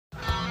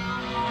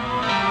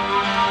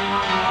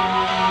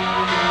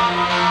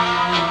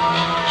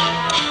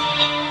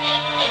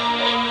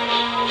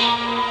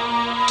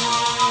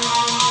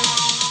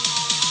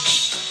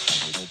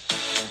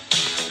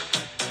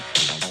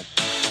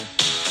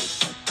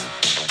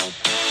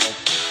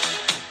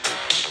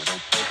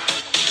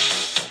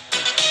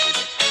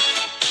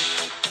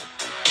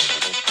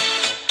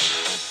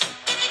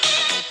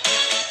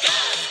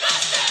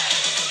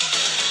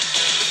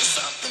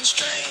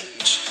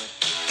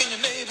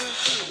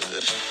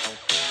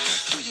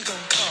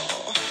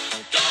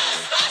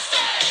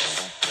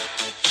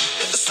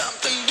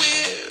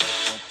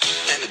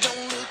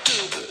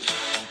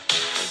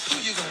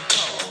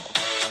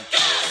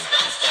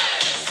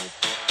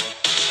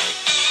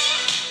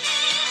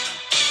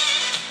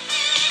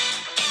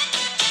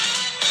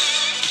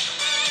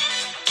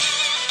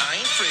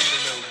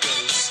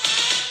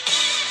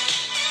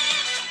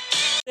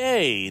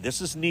this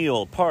is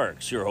Neil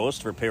Parks, your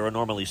host for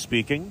Paranormally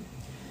Speaking.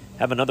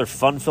 Have another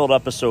fun-filled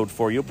episode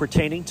for you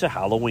pertaining to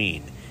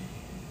Halloween.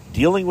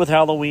 Dealing with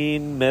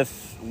Halloween,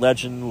 myth,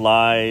 legend,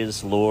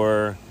 lies,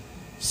 lore,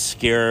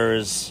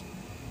 scares,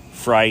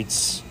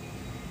 frights,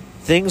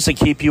 things that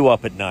keep you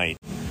up at night.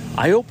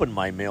 I opened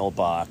my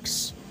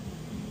mailbox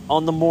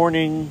on the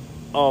morning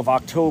of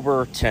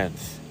October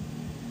 10th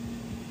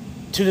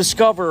to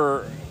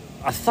discover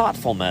a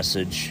thoughtful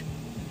message.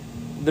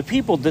 The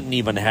people didn't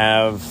even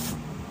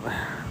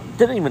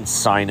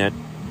sign it,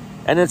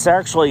 and it's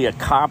actually a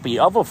copy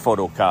of a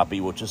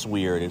photocopy, which is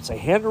weird. It's a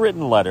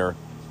handwritten letter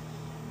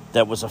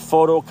that was a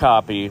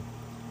photocopy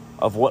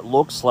of what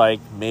looks like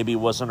maybe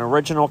was an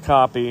original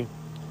copy,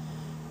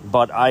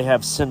 but I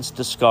have since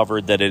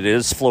discovered that it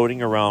is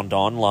floating around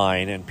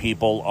online, and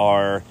people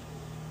are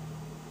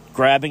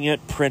grabbing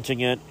it, printing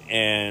it,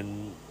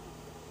 and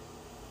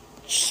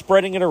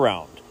spreading it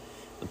around.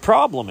 The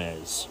problem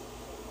is,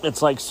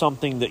 it's like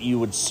something that you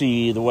would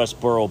see the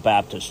Westboro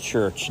Baptist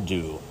Church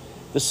do.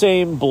 The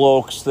same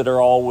blokes that are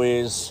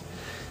always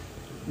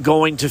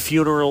going to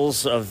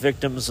funerals of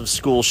victims of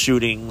school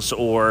shootings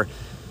or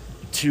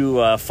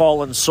to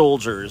fallen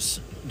soldiers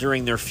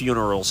during their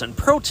funerals and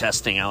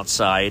protesting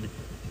outside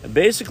and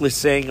basically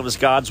saying it was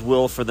God's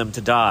will for them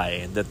to die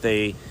and that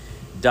they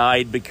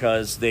died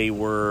because they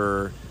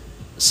were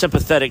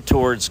sympathetic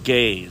towards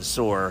gays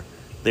or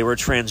they were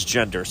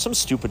transgender. Some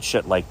stupid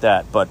shit like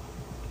that, but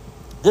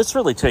this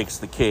really takes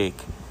the cake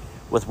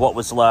with what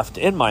was left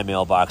in my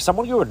mailbox. I'm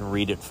going to go ahead and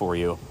read it for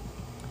you.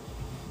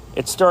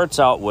 It starts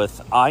out with,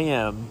 I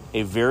am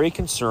a very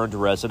concerned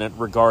resident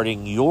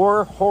regarding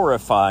your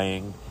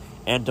horrifying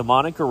and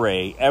demonic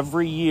array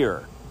every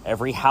year,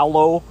 every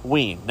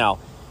Halloween. Now,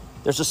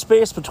 there's a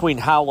space between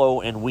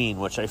Hallow and Ween,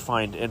 which I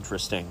find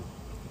interesting.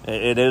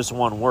 It is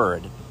one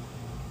word,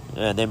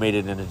 and they made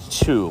it into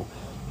two.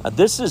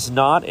 This is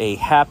not a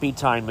happy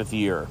time of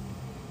year.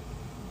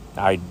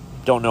 I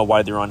don't know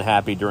why they're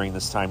unhappy during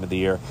this time of the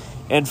year.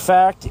 In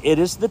fact, it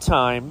is the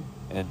time,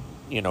 and,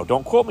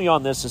 don't quote me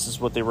on this, this is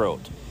what they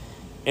wrote.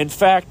 In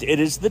fact,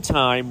 it is the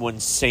time when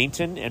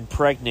Satan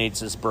impregnates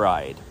his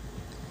bride.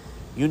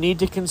 You need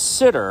to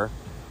consider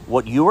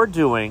what you are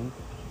doing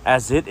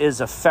as it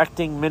is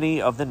affecting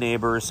many of the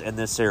neighbors in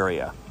this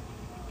area.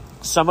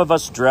 Some of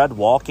us dread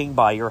walking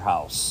by your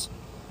house.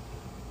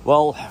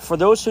 Well, for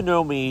those who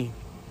know me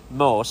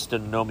most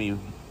and know me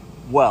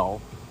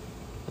well,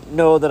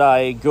 know that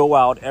I go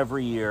out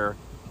every year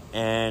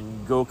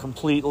and go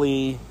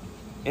completely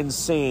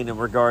insane in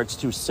regards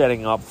to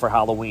setting up for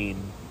Halloween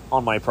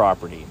on my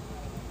property.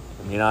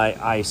 I mean,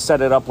 I set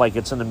it up like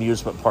it's an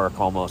amusement park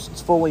almost.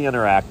 It's fully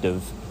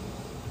interactive.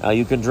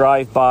 You can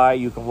drive by,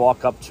 you can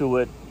walk up to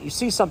it. You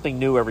see something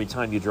new every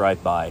time you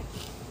drive by.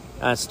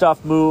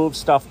 Stuff moves,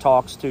 stuff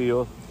talks to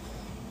you.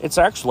 It's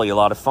actually a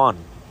lot of fun.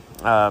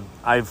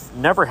 I've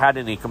never had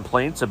any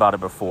complaints about it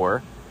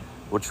before,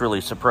 which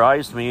really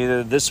surprised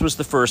me. This was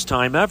the first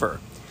time ever.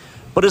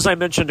 But as I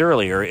mentioned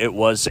earlier, it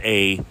was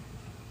a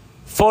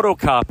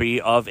photocopy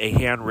of a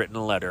handwritten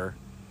letter.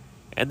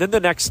 And then the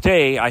next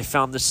day, I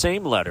found the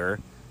same letter,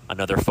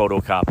 another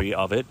photocopy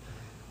of it,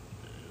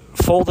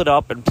 folded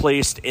up and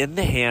placed in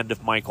the hand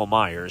of Michael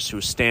Myers,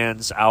 who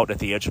stands out at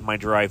the edge of my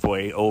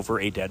driveway over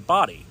a dead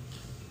body.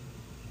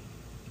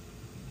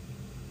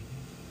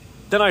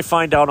 Then I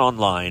find out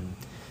online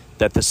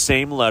that the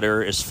same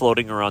letter is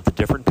floating around to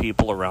different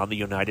people around the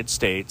United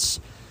States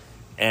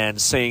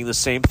and saying the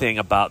same thing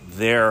about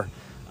their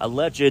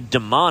alleged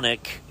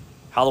demonic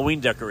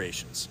Halloween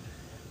decorations.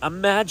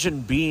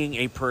 Imagine being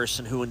a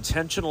person who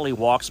intentionally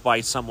walks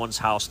by someone's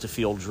house to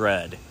feel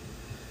dread.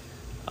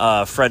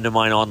 A friend of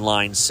mine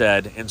online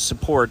said in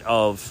support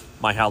of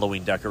my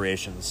Halloween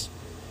decorations.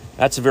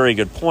 That's a very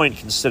good point,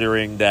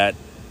 considering that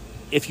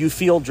if you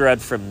feel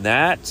dread from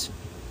that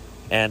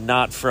and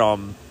not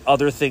from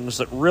other things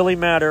that really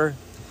matter,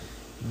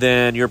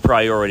 then your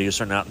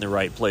priorities are not in the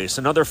right place.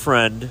 Another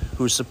friend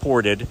who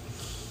supported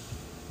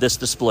this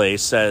display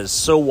says,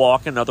 so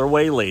walk another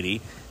way,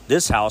 lady.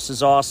 This house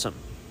is awesome.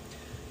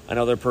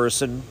 Another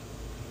person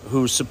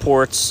who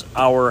supports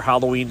our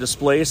Halloween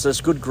display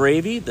says, good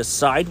gravy. The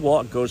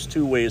sidewalk goes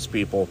two ways,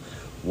 people.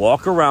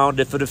 Walk around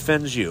if it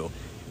offends you.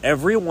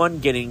 Everyone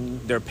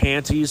getting their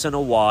panties in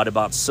a wad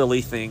about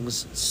silly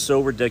things. It's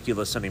so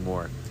ridiculous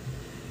anymore.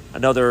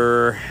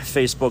 Another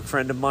Facebook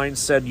friend of mine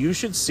said, you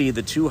should see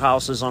the two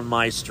houses on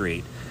my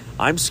street.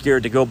 I'm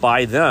scared to go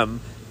by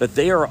them, but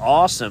they are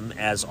awesome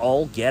as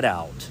all get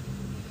out.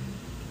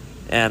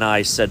 And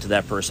I said to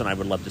that person, I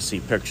would love to see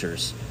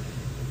pictures.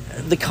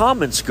 The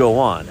comments go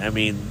on. I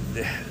mean,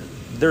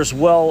 there's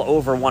well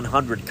over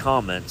 100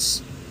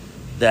 comments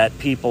that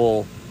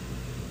people...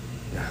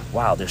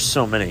 Wow, there's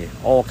so many.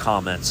 All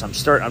comments. I'm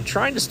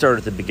trying to start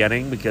at the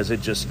beginning because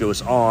it just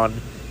goes on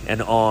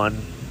and on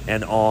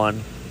and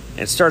on.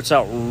 It starts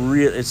out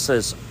it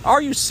says,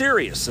 are you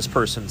serious? This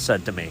person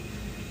said to me.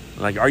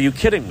 Like, are you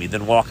kidding me?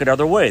 Then walk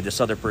another way, this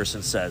other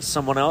person says.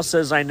 Someone else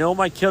says, I know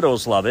my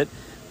kiddos love it.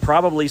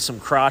 Probably some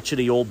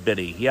crotchety old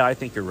biddy. Yeah, I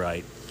think you're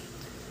right.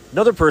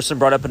 Another person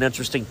brought up an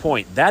interesting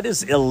point. That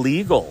is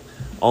illegal.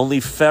 Only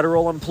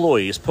federal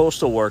employees,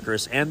 postal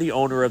workers, and the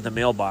owner of the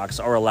mailbox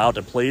are allowed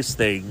to place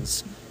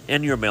things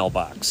in your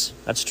mailbox.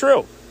 That's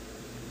true.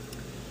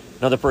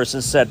 Another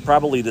person said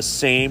probably the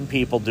same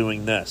people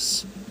doing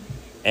this.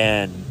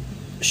 And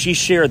she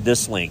shared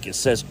this link. It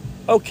says,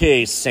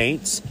 okay,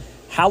 Saints,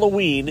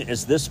 Halloween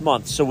is this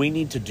month, so we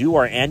need to do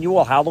our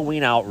annual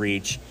Halloween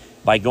outreach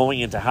by going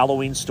into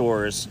Halloween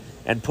stores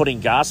and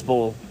putting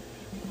gospel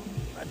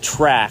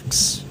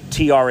tracts,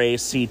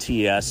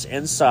 TRACTS,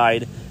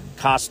 inside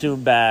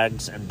costume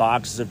bags and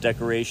boxes of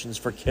decorations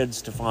for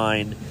kids to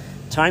find.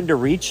 Time to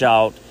reach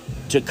out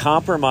to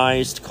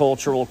compromised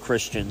cultural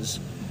Christians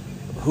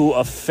who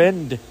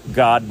offend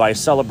God by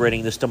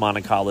celebrating this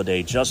demonic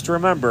holiday. Just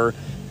remember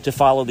to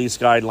follow these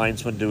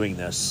guidelines when doing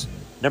this.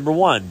 Number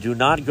 1, do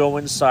not go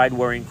inside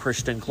wearing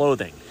Christian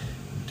clothing.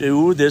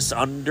 Do this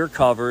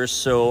undercover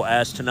so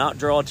as to not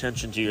draw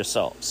attention to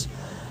yourselves.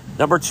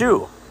 Number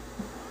 2,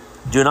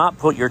 do not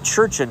put your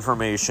church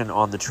information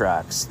on the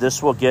tracks.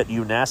 This will get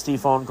you nasty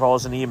phone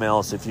calls and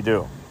emails if you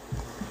do.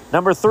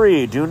 Number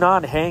 3, do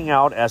not hang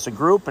out as a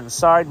group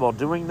inside while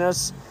doing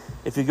this.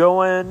 If you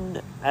go in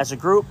as a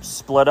group,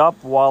 split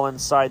up while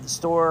inside the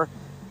store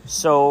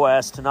so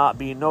as to not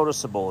be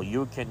noticeable.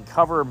 You can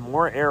cover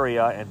more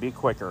area and be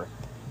quicker.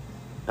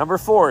 Number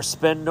 4,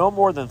 spend no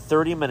more than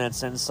 30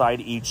 minutes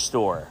inside each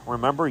store.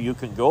 Remember, you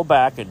can go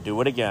back and do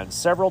it again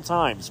several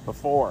times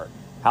before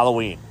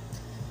Halloween.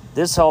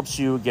 This helps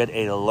you get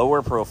a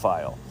lower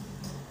profile.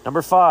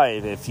 Number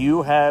 5, if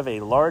you have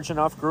a large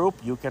enough group,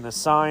 you can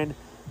assign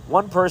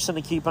one person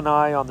to keep an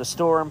eye on the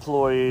store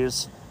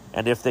employees,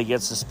 and if they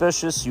get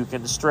suspicious, you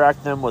can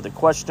distract them with a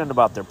question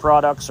about their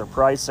products or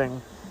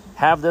pricing.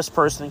 Have this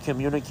person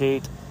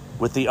communicate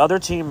with the other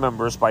team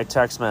members by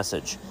text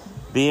message.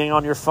 Being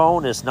on your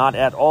phone is not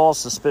at all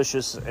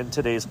suspicious in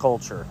today's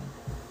culture.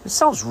 It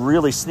sounds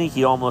really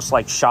sneaky, almost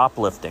like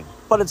shoplifting,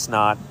 but it's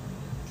not.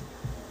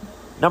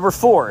 Number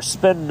 4,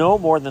 spend no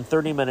more than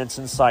 30 minutes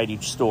inside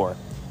each store.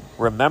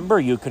 Remember,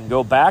 you can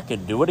go back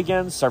and do it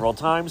again several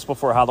times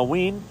before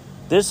Halloween.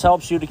 This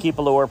helps you to keep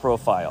a lower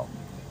profile.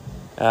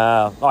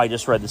 I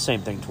just read the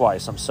same thing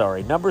twice. I'm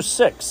sorry. Number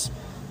 6,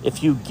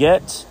 if you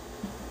get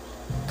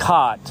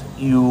caught,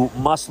 you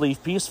must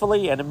leave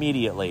peacefully and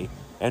immediately,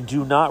 and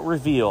do not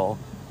reveal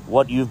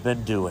what you've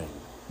been doing.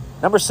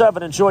 Number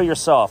 7, enjoy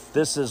yourself.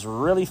 This is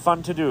really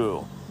fun to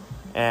do.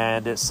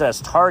 And it says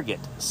Target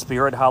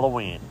Spirit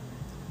Halloween.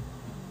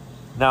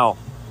 Now,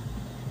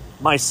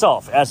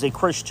 myself, as a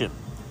Christian,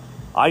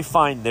 I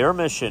find their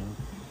mission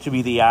to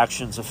be the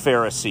actions of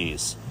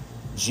Pharisees.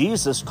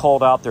 Jesus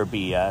called out their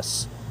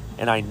BS,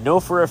 and I know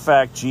for a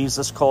fact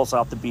Jesus calls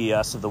out the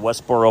BS of the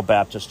Westboro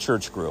Baptist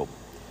Church Group,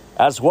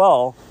 as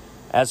well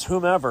as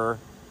whomever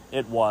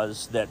it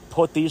was that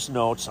put these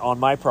notes on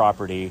my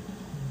property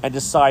and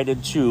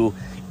decided to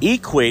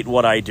equate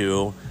what I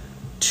do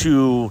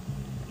to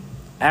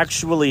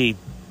actually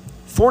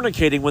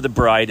fornicating with a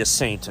bride as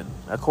Satan,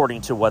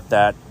 according to what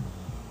that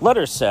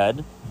letter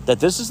said, that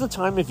this is the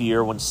time of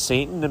year when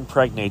Satan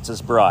impregnates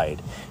his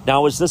bride.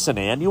 Now, is this an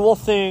annual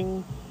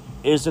thing?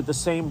 Is it the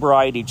same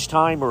bride each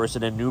time, or is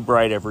it a new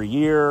bride every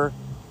year?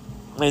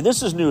 And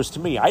this is news to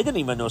me. I didn't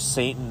even know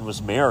Satan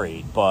was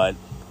married, but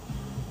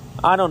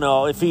I don't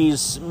know. If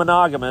he's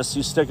monogamous,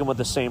 he's sticking with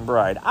the same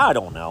bride. I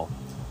don't know.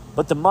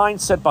 But the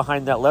mindset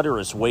behind that letter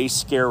is way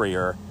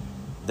scarier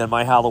than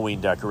my Halloween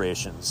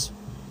decorations.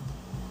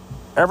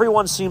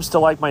 Everyone seems to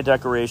like my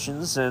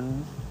decorations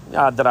and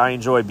that I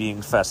enjoy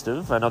being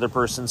festive. Another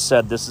person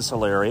said this is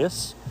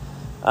hilarious.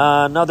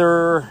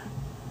 Another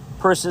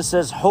person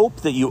says,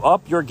 hope that you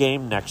up your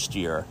game next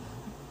year.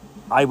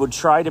 I would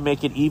try to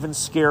make it even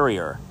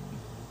scarier.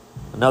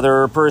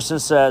 Another person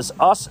says,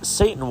 us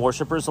Satan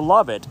worshippers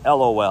love it.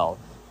 LOL.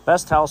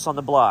 Best house on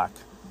the block.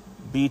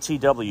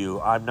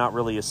 BTW. I'm not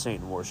really a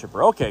Satan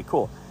worshiper. Okay,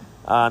 cool.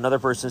 Another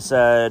person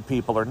said,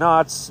 people are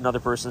nuts. Another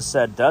person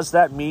said, does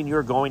that mean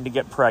you're going to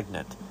get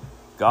pregnant?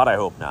 God, I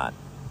hope not.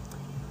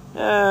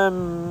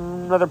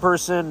 Another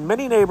person,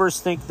 many neighbors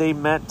think they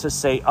meant to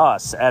say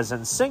us, as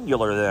in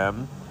singular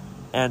them,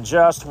 and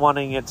just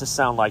wanting it to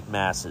sound like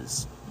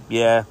masses.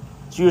 Yeah,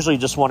 it's usually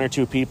just one or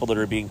two people that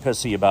are being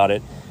pissy about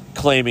it,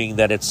 claiming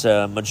that it's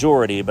a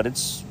majority, but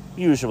it's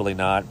usually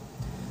not.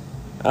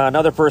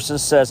 Another person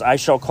says, I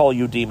shall call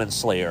you Demon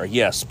Slayer.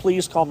 Yes,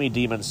 please call me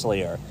Demon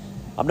Slayer.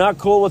 I'm not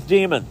cool with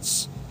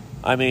demons.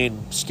 I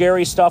mean,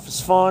 scary stuff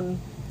is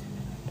fun.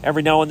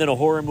 Every now and then a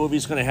horror movie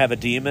is going to have a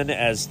demon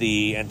as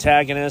the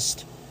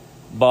antagonist.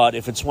 But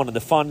if it's one of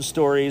the fun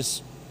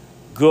stories,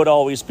 good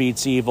always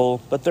beats evil.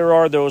 But there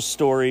are those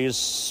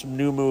stories,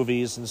 new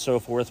movies and so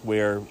forth,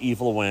 where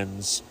evil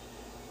wins.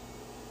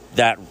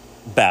 That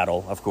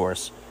battle, of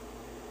course.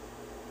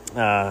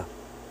 I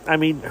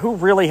mean, who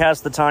really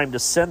has the time to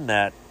send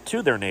that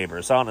to their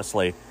neighbors,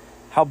 honestly?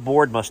 How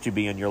bored must you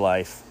be in your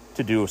life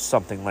to do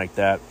something like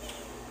that?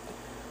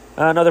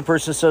 Another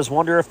person says,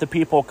 wonder if the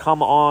people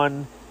come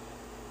on...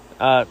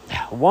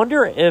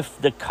 wonder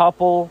if the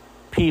couple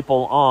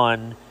people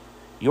on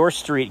your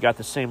street got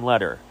the same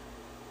letter.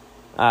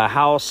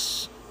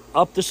 House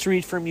up the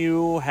street from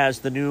you has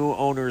the new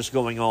owners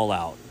going all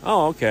out.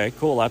 Oh, okay,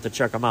 cool. I'll have to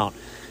check them out.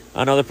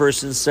 Another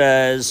person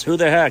says, who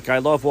the heck? I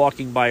love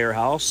walking by your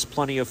house.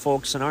 Plenty of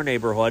folks in our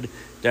neighborhood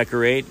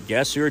decorate.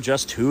 Guess you're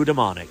just too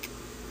demonic.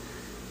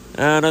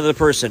 Another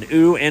person,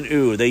 ooh and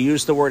ooh. They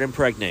use the word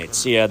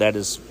impregnates. Yeah, that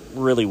is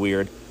really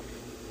weird.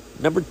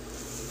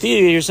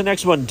 Here's the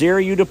next one. Dare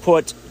you to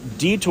put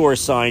detour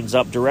signs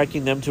up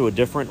directing them to a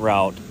different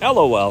route.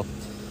 LOL.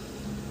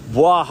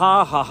 Wah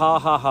ha ha ha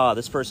ha ha.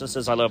 This person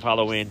says, I love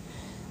Halloween.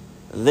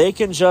 They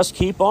can just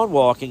keep on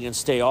walking and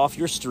stay off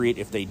your street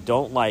if they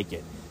don't like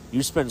it.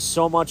 You spend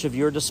so much of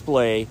your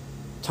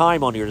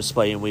time on your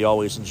display, and we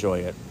always enjoy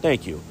it.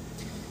 Thank you.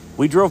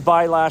 We drove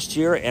by last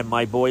year, and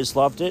my boys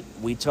loved it.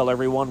 We tell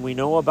everyone we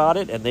know about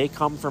it, and they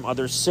come from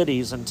other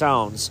cities and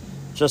towns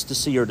just to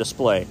see your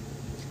display.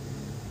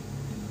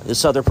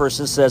 This other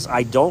person says,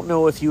 I don't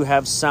know if you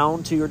have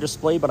sound to your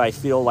display, but I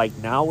feel like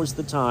now is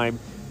the time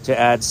to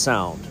add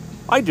sound.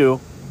 I do.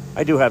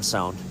 I do have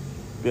sound.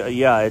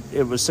 Yeah,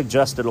 it was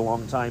suggested a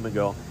long time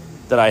ago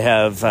that I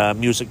have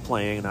music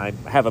playing, and I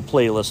have a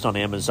playlist on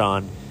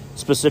Amazon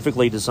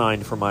specifically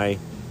designed for my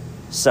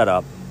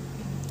setup,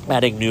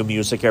 adding new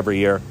music every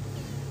year.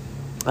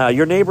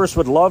 Your neighbors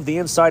would love the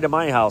inside of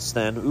my house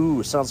then.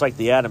 Ooh, sounds like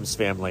the Addams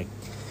Family.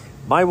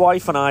 My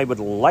wife and I would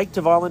like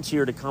to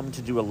volunteer to come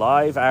to do a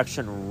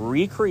live-action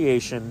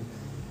recreation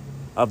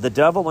of the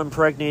devil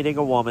impregnating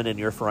a woman in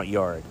your front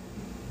yard.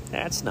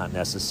 That's not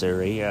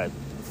necessary.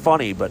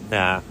 Funny, but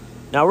nah.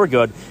 Now we're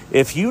good.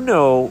 If you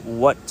know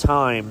what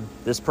time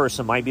this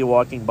person might be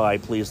walking by,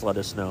 please let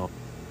us know.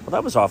 Well,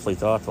 that was awfully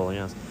thoughtful,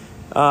 yes.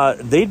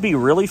 They'd be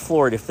really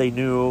floored if they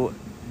knew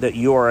that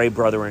you are a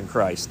brother in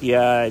Christ.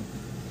 Yeah,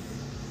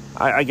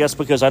 I guess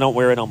because I don't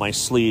wear it on my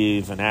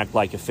sleeve and act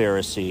like a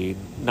Pharisee,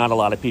 not a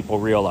lot of people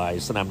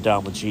realize that I'm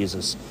down with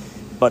Jesus.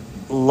 But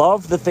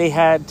love that they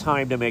had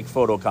time to make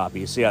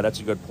photocopies. Yeah, that's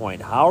a good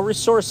point. How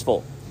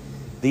resourceful.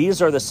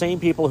 These are the same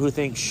people who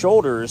think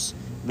shoulders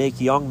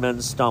make young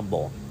men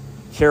stumble.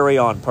 Carry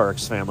on,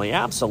 Parks family.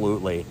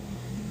 Absolutely.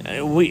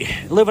 We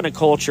live in a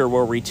culture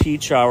where we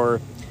teach our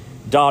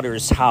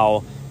daughters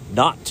how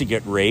not to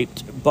get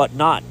raped, but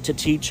not to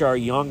teach our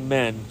young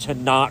men to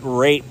not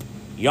rape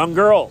young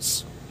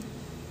girls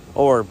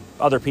or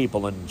other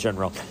people in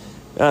general.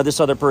 This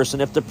other person,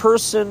 if the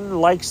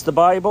person likes the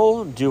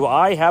Bible, do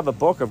I have a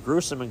book of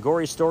gruesome and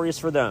gory stories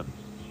for them?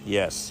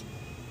 Yes.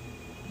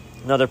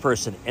 Another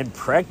person,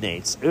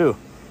 impregnates. Ooh,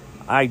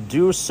 I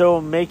do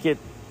so make it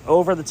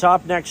over the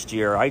top next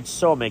year. I'd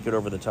so make it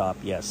over the top,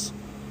 yes.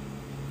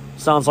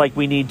 Sounds like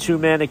we need 2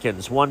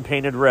 mannequins, one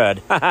painted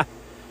red.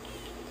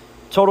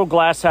 Total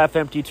glass half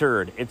empty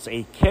turd. It's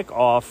a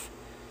kickoff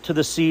to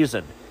the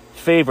season.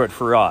 Favorite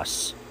for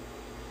us.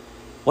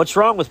 What's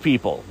wrong with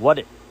people?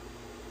 What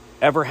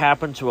ever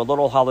happened to a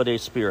little holiday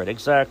spirit?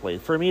 Exactly.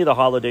 For me, the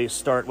holidays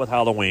start with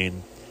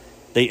Halloween.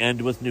 They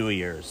end with New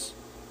Year's.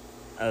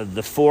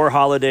 The 4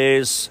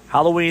 holidays,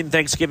 Halloween,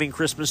 Thanksgiving,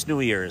 Christmas, New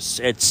Year's.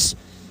 It's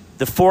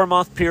the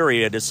 4-month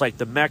period. It's like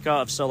the Mecca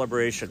of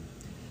celebration.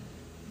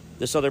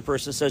 This other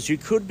person says, you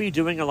could be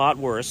doing a lot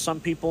worse. Some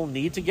people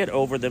need to get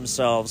over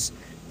themselves.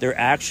 Their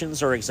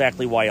actions are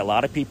exactly why a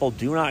lot of people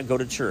do not go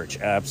to church.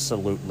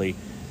 Absolutely.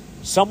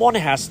 Someone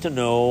has to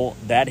know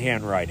that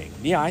handwriting.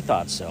 Yeah, I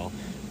thought so.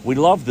 We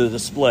love the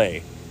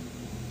display.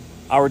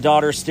 Our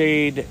daughter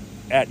stayed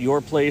at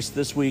your place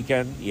this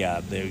weekend.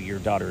 Yeah, your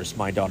daughter's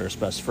my daughter's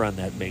best friend.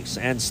 That makes,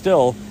 and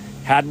still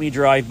had me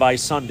drive by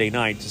Sunday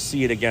night to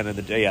see it again in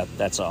the day. Yeah,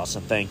 that's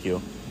awesome. Thank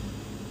you.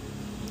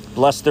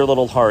 Bless their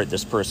little heart,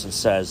 this person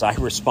says. I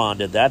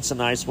responded, that's a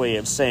nice way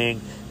of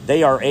saying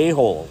they are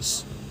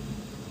a-holes.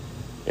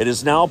 It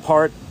is now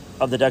part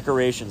of the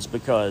decorations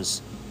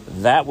because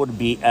that would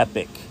be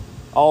epic.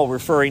 Oh,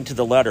 referring to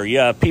the letter.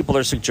 Yeah, people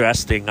are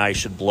suggesting I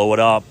should blow it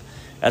up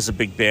as a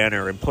big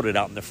banner and put it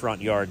out in the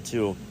front yard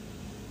too.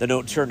 The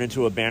note turned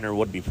into a banner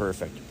would be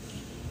perfect.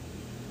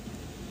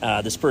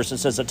 This person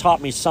says, it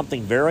taught me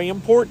something very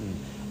important.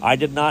 I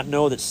did not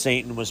know that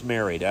Satan was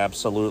married.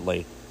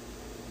 Absolutely.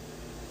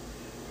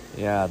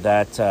 Yeah,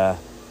 that,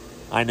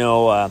 I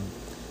know,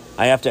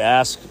 I have to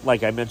ask,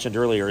 like I mentioned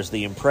earlier, is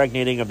the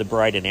impregnating of the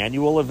bride an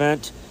annual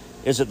event?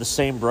 Is it the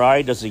same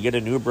bride? Does he get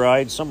a new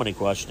bride? So many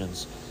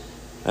questions.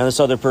 And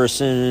this other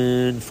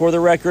person, for the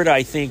record,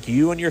 I think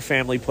you and your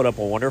family put up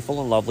a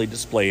wonderful and lovely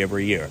display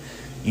every year.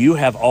 You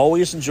have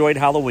always enjoyed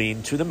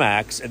Halloween to the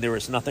max, and there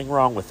is nothing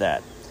wrong with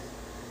that.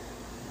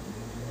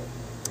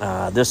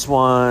 This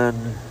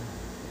one,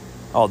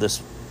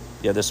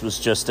 this was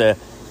just a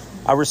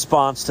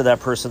response to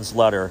that person's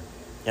letter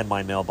in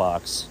my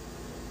mailbox.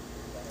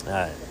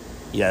 Yeah,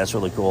 that's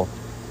really cool.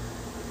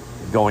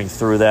 Going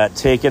through that,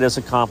 take it as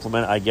a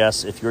compliment, I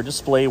guess. If your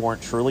display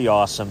weren't truly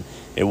awesome,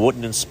 it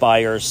wouldn't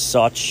inspire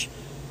such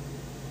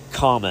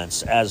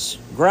comments. As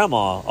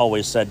Grandma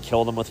always said,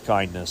 kill them with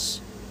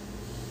kindness.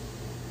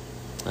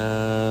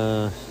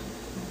 Totally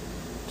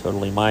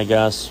my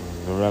guess.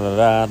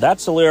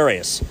 That's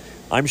hilarious.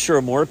 I'm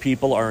sure more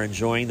people are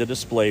enjoying the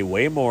display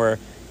way more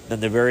than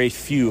the very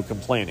few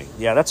complaining.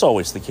 Yeah, that's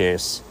always the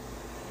case.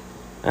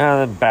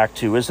 And then back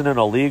to, isn't it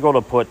illegal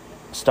to put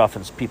stuff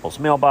in people's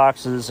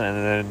mailboxes? And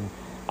then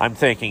I'm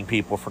thanking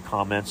people for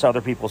comments.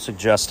 Other people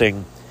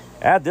suggesting,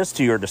 add this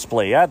to your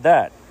display, add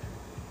that.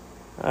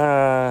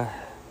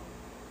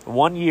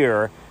 1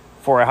 year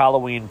for a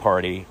Halloween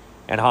party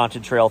and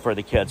haunted trail for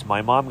the kids,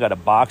 my mom got a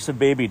box of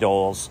baby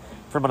dolls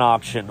from an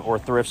auction or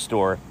thrift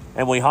store,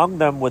 and we hung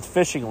them with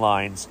fishing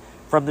lines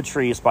from the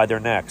trees by their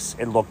necks.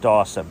 It looked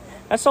awesome.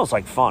 That sounds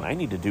like fun. I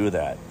need to do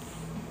that.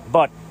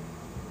 But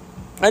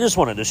I just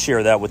wanted to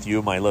share that with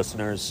you, my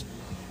listeners,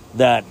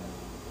 that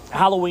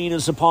Halloween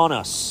is upon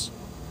us.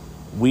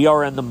 We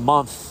are in the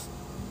month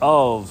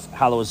of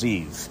Hallows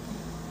Eve.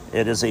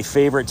 It is a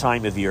favorite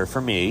time of year for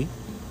me.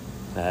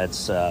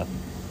 It's a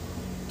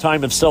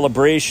time of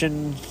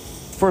celebration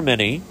for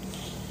many,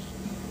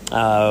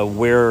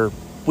 where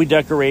we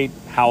decorate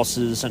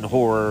houses and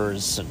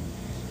horrors, and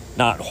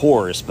not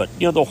horrors, but,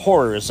 the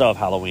horrors of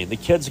Halloween. The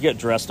kids get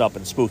dressed up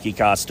in spooky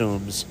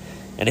costumes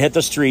and hit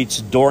the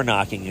streets door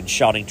knocking and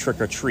shouting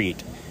trick or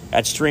treat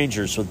at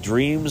strangers with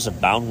dreams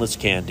of boundless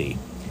candy.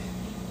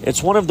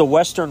 It's one of the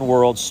Western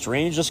world's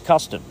strangest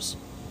customs,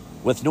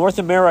 with North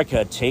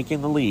America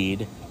taking the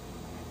lead.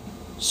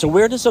 So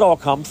where does it all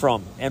come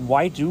from, and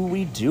why do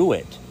we do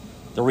it?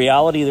 The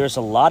reality, there's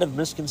a lot of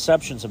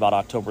misconceptions about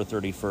October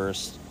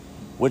 31st,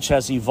 which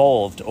has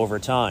evolved over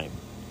time.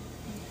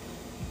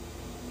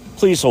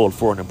 Please hold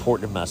for an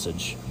important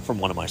message from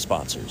one of my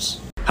sponsors.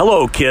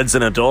 Hello, kids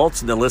and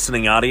adults in the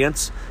listening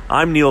audience.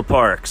 I'm Neil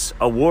Parks,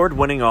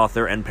 award-winning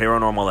author and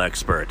paranormal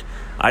expert.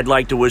 I'd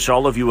like to wish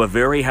all of you a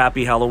very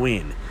happy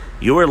Halloween.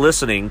 You are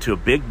listening to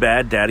Big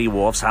Bad Daddy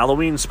Wolf's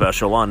Halloween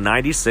special on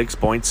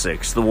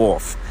 96.6 The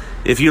Wolf.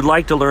 If you'd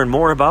like to learn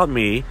more about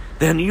me,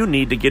 then you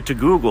need to get to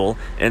Google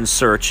and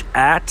search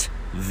at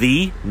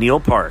The Neil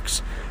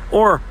Parks,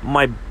 or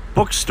my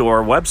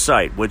bookstore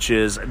website, which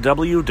is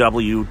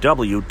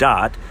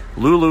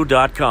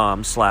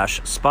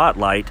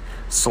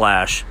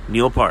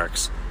www.lulu.com/spotlight/Neil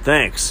Parks.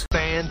 Thanks.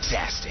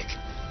 Fantastic.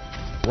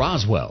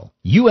 Roswell,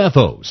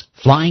 UFOs,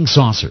 flying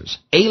saucers,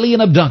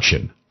 alien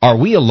abduction. Are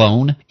we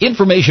alone?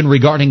 Information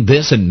regarding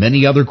this and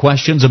many other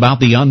questions about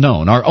the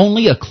unknown are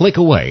only a click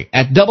away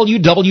at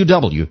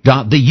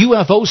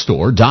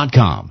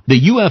www.theufostore.com.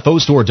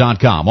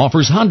 TheUFOstore.com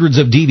offers hundreds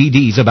of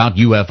DVDs about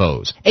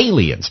UFOs,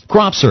 aliens,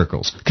 crop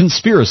circles,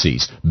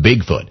 conspiracies,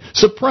 Bigfoot,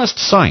 suppressed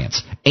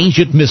science,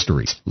 ancient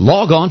mysteries.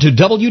 Log on to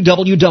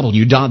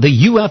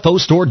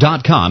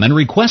www.theufostore.com and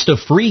request a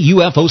free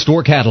UFO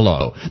Store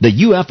catalog.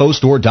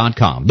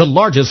 TheUFOstore.com, the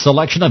largest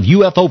selection of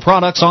UFO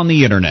products on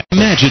the internet.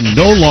 Imagine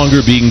no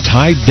longer being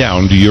tied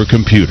down to your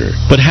computer,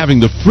 but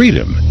having the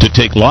freedom to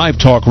take live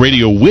talk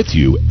radio with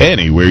you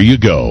anywhere you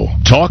go.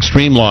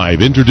 TalkStream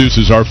Live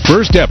introduces our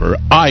first ever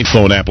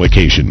iPhone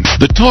application.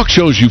 The talk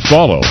shows you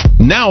follow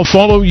now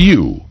follow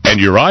you, and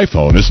your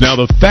iPhone is now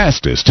the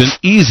fastest and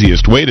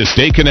easiest way to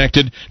stay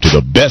connected to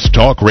the best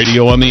talk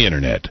radio on the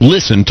internet.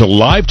 Listen to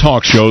live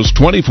talk shows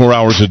 24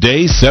 hours a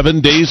day,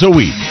 7 days a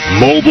week.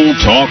 Mobile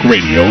talk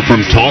radio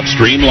from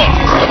TalkStream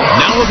Live,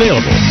 now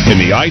available in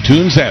the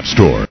iTunes App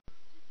Store.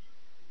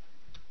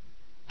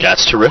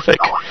 That's terrific.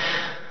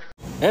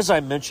 As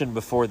I mentioned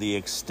before the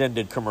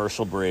extended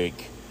commercial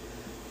break,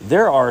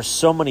 there are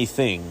so many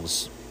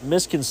things,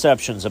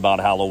 misconceptions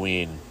about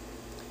Halloween.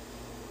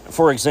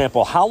 For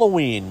example,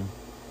 Halloween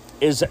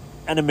is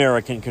an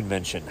American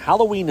convention.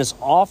 Halloween is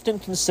often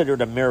considered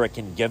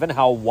American given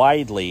how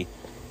widely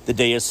the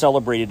day is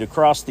celebrated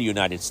across the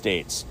United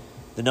States.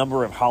 The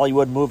number of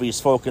Hollywood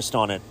movies focused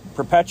on it,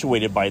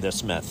 perpetuated by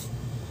this myth.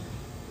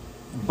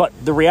 But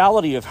the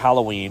reality of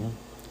Halloween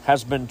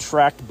has been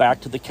tracked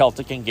back to the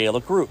Celtic and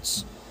Gaelic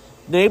roots,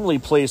 namely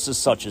places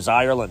such as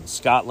Ireland,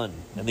 Scotland,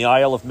 and the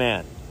Isle of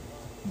Man,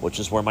 which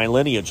is where my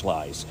lineage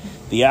lies.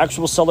 The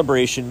actual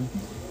celebration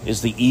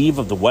is the eve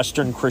of the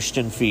Western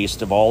Christian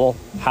feast of All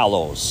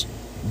Hallows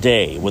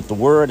Day, with the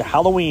word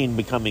Halloween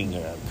becoming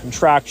a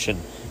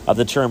contraction of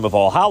the term of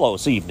All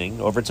Hallows Evening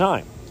over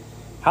time.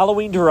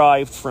 Halloween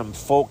derived from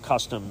folk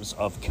customs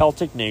of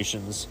Celtic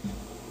nations,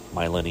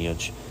 my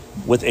lineage,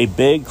 with a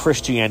big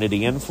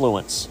Christianity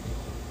influence.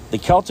 The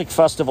Celtic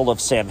festival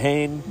of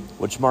Samhain,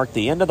 which marked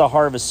the end of the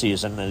harvest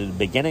season and the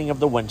beginning of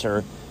the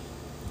winter,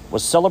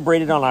 was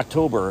celebrated on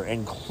October,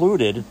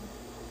 included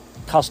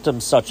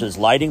customs such as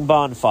lighting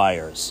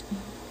bonfires,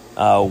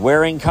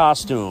 wearing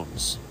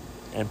costumes,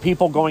 and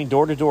people going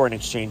door to door in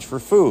exchange for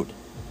food.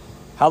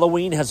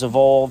 Halloween has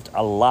evolved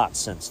a lot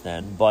since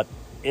then, but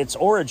its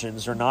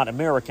origins are not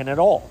American at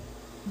all.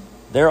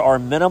 There are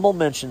minimal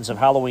mentions of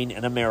Halloween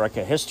in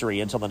America history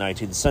until the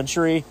 19th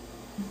century,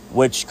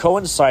 which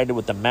coincided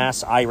with the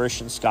mass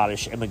Irish and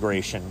Scottish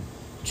immigration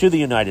to the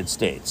United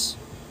States.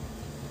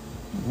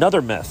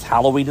 Another myth,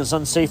 Halloween is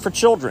unsafe for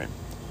children.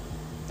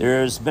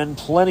 There's been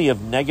plenty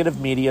of negative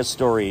media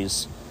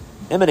stories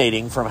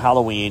emanating from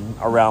Halloween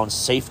around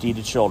safety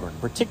to children,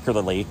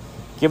 particularly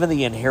given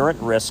the inherent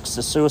risks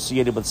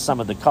associated with some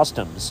of the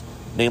customs,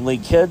 namely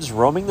kids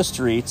roaming the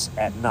streets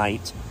at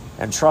night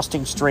and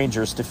trusting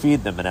strangers to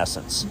feed them, in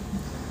essence.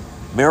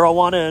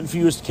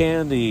 Marijuana-infused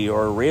candy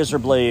or razor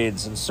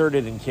blades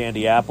inserted in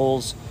candy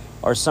apples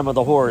are some of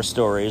the horror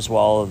stories,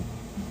 while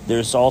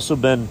there's also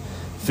been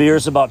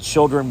fears about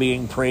children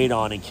being preyed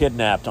on and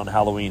kidnapped on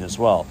Halloween as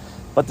well.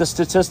 But the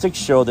statistics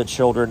show that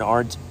children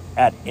aren't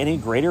at any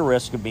greater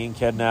risk of being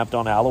kidnapped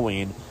on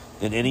Halloween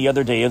than any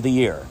other day of the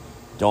year.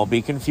 Don't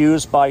be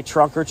confused by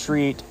trunk or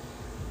treat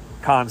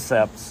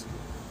concepts.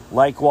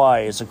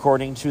 Likewise,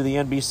 according to the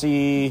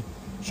NBC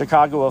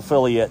Chicago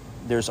affiliate,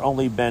 there's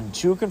only been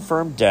 2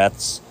 confirmed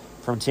deaths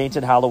from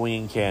tainted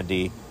Halloween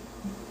candy,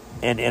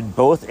 and in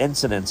both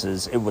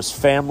incidences, it was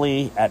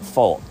family at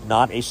fault,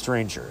 not a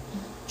stranger.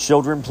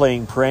 Children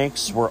playing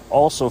pranks were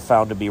also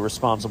found to be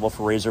responsible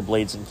for razor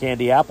blades in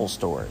candy apple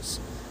stores.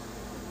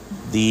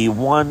 The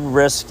one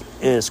risk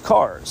is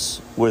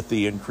cars, with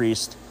the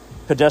increased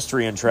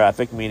pedestrian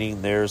traffic,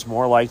 meaning there's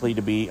more likely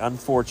to be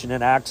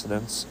unfortunate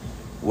accidents,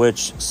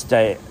 which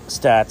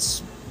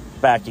stats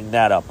backing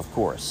that up, of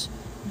course.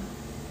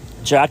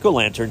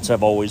 Jack-o'-lanterns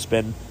have always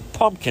been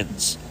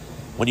pumpkins.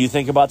 When you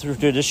think about the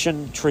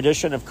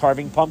tradition of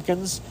carving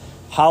pumpkins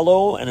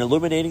hollow and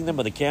illuminating them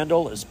with a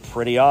candle is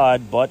pretty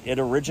odd, but it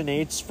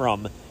originates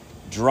from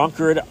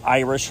drunkard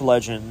Irish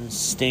legend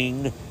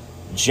Stingy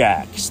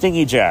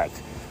Jack,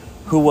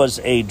 who was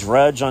a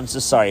drudge on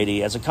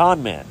society as a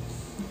con man,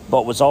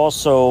 but was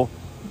also,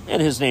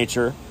 in his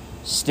nature,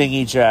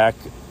 Stingy Jack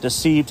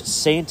deceived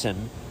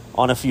Satan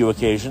on a few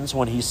occasions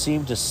when he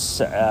seemed to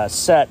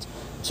set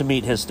to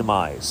meet his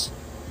demise.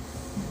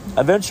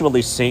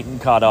 Eventually, Satan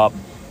caught up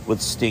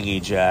with Stingy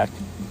Jack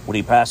when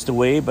he passed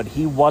away, but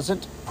he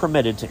wasn't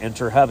permitted to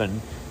enter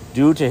heaven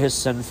due to his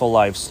sinful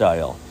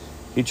lifestyle.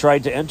 He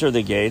tried to enter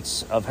the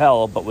gates of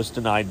hell, but was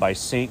denied by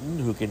Satan,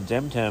 who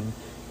condemned him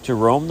to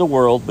roam the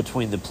world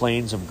between the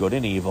plains of good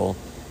and evil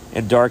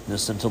and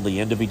darkness until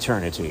the end of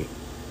eternity.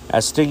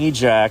 As Stingy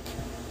Jack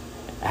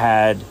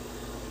had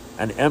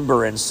an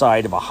ember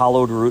inside of a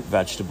hollowed root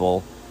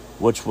vegetable,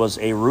 which was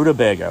a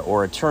rutabaga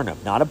or a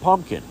turnip, not a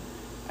pumpkin,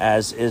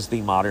 as is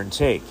the modern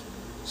take.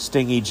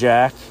 Stingy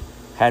Jack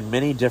had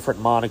many different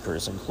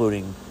monikers,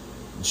 including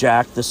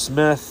Jack the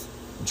Smith,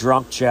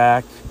 Drunk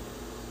Jack,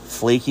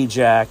 Flaky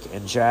Jack,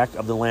 and Jack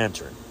of the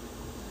Lantern.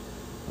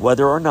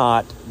 Whether or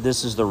not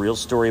this is the real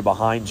story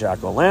behind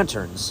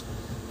jack-o'-lanterns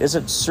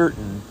isn't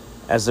certain,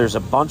 as there's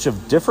a bunch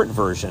of different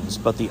versions,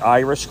 but the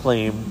Irish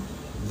claim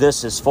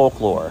this is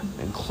folklore,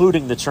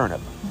 including the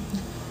turnip.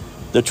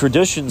 The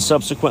tradition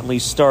subsequently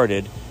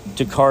started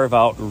to carve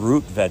out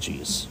root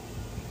veggies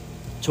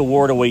to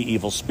ward away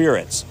evil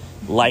spirits,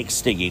 like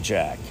Stingy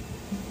Jack.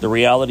 The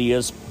reality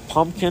is,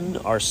 pumpkin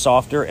are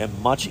softer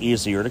and much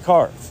easier to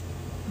carve.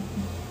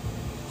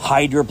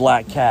 Hide your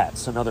black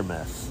cats, another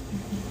myth.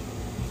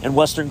 In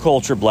Western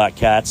culture, black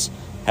cats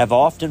have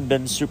often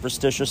been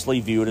superstitiously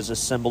viewed as a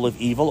symbol of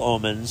evil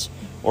omens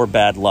or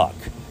bad luck.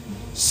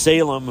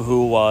 Salem,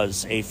 who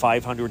was a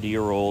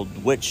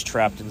 500-year-old witch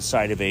trapped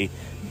inside of a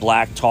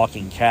black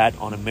talking cat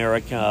on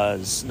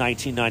America's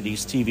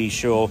 1990s TV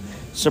show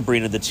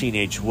Sabrina the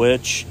Teenage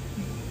Witch,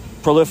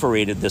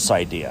 proliferated this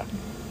idea.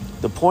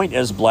 The point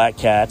is, black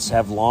cats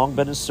have long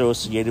been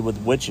associated with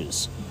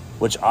witches,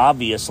 which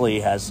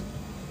obviously has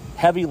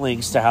heavy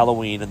links to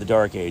Halloween in the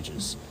Dark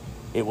Ages.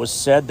 It was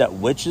said that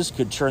witches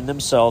could turn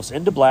themselves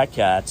into black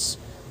cats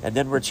and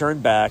then return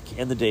back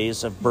in the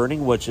days of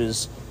burning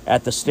witches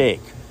at the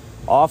stake.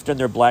 Often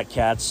their black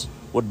cats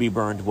would be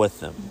burned with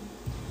them.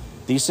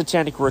 These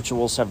satanic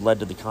rituals have led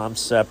to the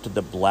concept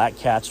that black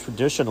cats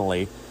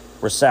traditionally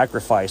were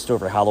sacrificed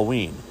over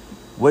Halloween,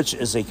 which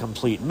is a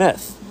complete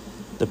myth.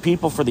 The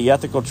people for the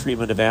ethical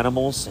treatment of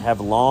animals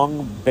have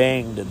long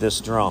banged this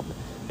drum,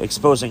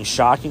 exposing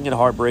shocking and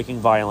heartbreaking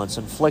violence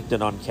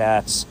inflicted on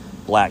cats,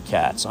 black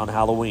cats, on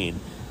Halloween,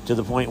 to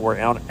the point where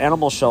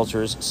animal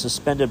shelters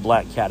suspended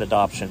black cat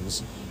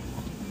adoptions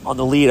on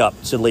the lead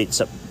up to late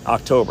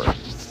October.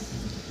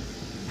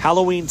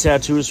 Halloween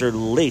tattoos are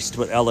laced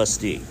with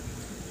LSD.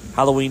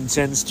 Halloween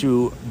tends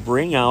to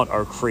bring out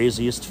our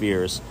craziest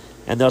fears,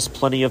 and thus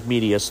plenty of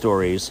media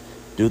stories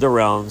do the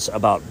rounds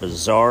about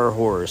bizarre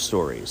horror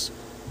stories.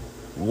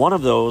 One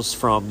of those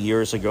from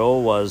years ago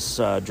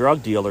was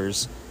drug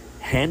dealers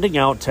handing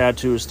out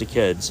tattoos to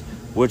kids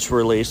which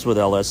were laced with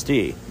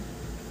LSD.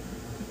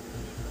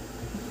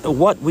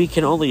 What we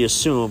can only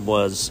assume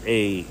was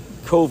a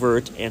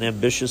covert and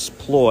ambitious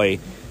ploy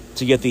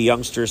to get the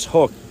youngsters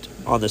hooked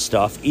on the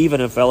stuff, even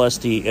if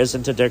LSD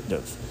isn't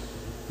addictive.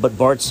 But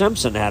Bart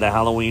Simpson had a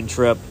Halloween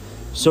trip,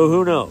 so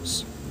who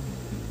knows?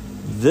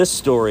 This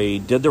story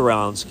did the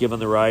rounds given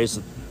the rise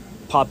of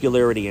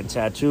popularity in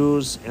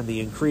tattoos and the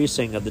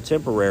increasing of the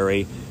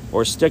temporary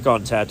or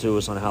stick-on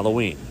tattoos on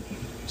Halloween.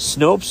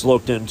 Snopes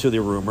looked into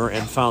the rumor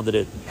and found that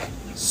it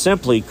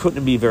simply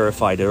couldn't be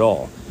verified at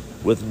all,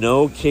 with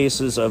no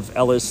cases of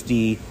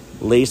LSD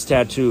lace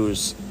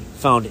tattoos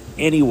found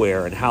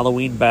anywhere in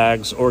Halloween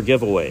bags or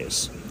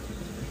giveaways.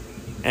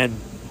 And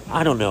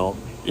I don't know,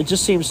 it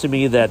just seems to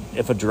me that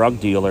if a drug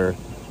dealer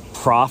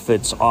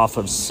profits off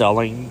of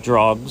selling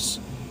drugs,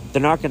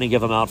 they're not going to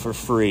give them out for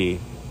free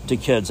to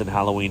kids in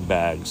Halloween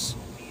bags,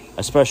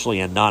 especially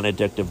a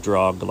non-addictive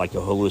drug like a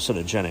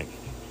hallucinogenic,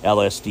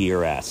 LSD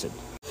or acid.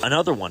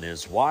 Another one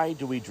is, why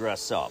do we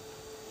dress up?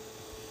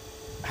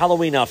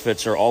 Halloween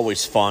outfits are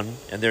always fun,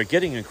 and they're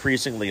getting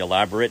increasingly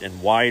elaborate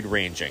and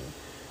wide-ranging,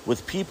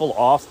 with people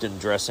often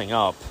dressing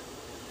up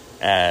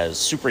as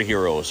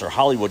superheroes or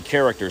Hollywood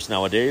characters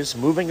nowadays,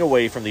 moving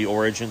away from the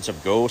origins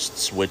of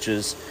ghosts,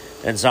 witches,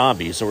 and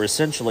zombies, or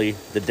essentially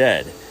the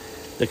dead.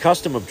 The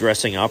custom of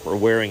dressing up or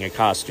wearing a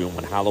costume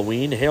on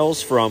Halloween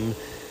hails from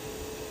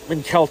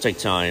in Celtic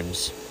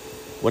times,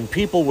 when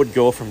people would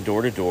go from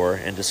door to door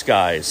in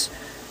disguise,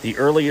 the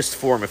earliest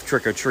form of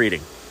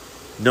trick-or-treating.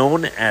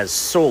 Known as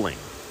souling,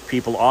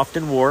 people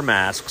often wore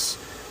masks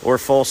or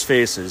false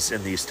faces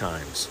in these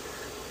times.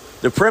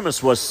 The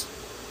premise was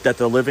that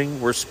the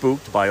living were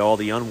spooked by all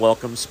the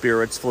unwelcome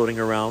spirits floating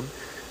around,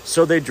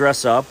 so they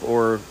dress up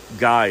or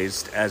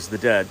guised as the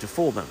dead to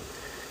fool them.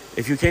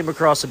 If you came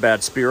across a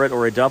bad spirit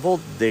or a devil,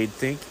 they'd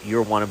think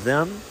you're one of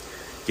them,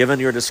 give in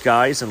your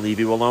disguise, and leave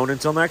you alone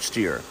until next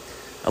year.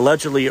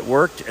 Allegedly it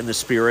worked, and the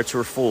spirits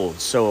were fooled,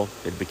 so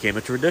it became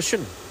a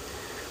tradition.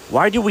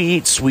 Why do we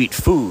eat sweet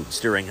foods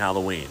during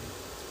Halloween?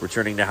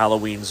 Returning to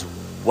Halloween's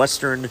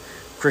Western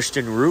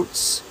Christian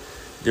roots,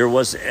 there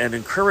was an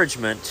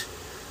encouragement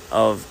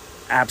of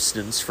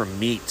abstinence from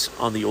meat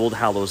on the Old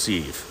Hallows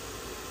Eve.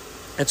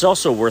 It's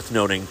also worth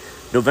noting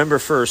November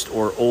 1st,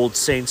 or Old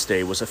Saints'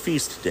 Day, was a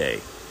feast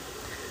day.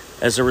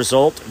 As a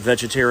result,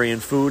 vegetarian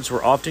foods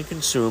were often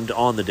consumed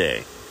on the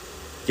day,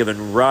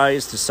 giving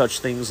rise to such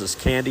things as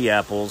candy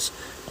apples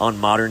on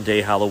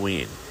modern-day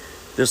Halloween.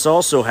 This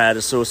also had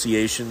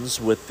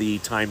associations with the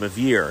time of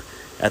year,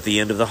 at the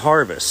end of the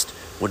harvest,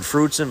 when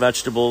fruits and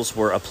vegetables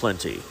were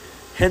aplenty,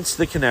 hence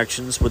the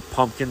connections with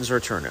pumpkins or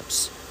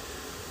turnips.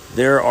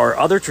 There are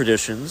other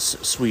traditions,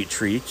 sweet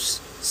treats,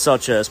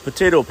 such as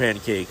potato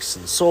pancakes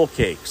and soul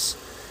cakes,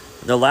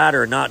 the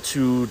latter not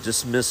too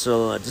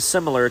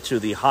dissimilar to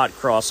the hot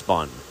cross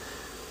bun.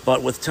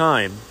 But with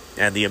time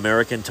and the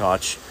American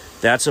touch,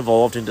 that's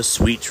evolved into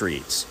sweet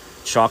treats,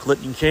 chocolate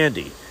and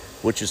candy,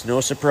 which is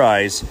no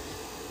surprise,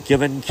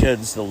 given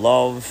kids the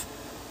love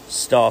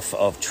stuff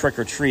of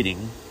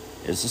trick-or-treating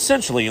is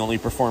essentially only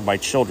performed by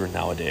children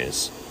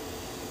nowadays.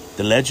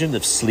 The legend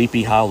of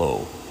Sleepy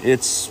Hollow.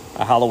 It's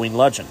a Halloween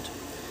legend.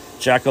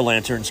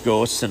 Jack-o'-lanterns,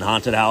 ghosts, and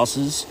haunted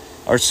houses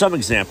are some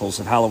examples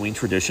of Halloween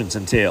traditions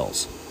and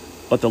tales.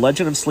 But the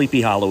legend of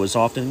Sleepy Hollow is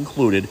often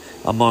included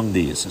among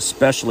these,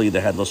 especially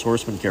the Headless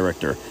Horseman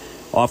character,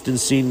 often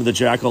seen with the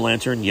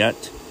jack-o'-lantern,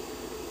 yet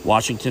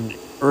Washington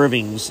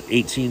Irving's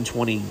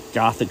 1820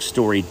 Gothic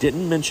story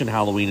didn't mention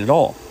Halloween at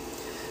all.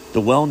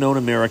 The well-known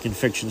American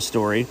fiction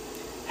story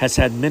has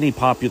had many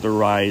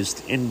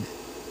popularized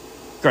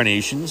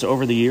incarnations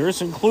over the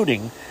years,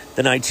 including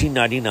the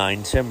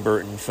 1999 Tim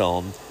Burton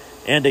film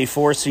and a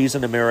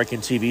 4-season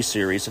American TV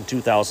series in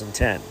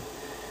 2010.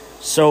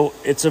 So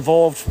it's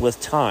evolved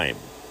with time.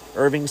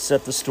 Irving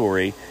set the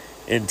story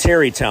in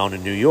Tarrytown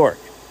in New York,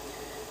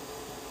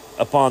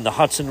 upon the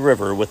Hudson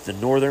River, with the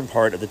northern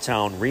part of the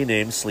town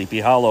renamed Sleepy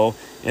Hollow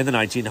in the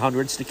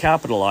 1900s to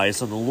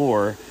capitalize on the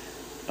lore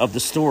of the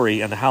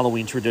story and the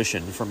Halloween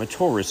tradition from a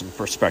tourism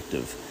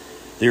perspective.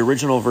 The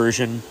original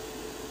version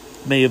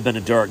may have been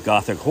a dark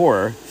Gothic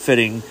horror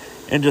fitting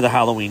into the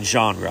Halloween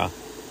genre,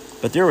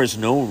 but there is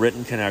no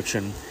written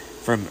connection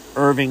from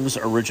Irving's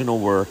original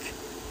work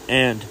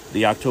and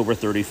the October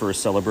 31st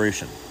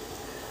celebration.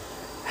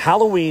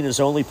 Halloween is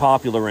only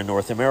popular in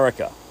North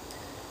America.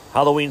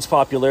 Halloween's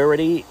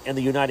popularity in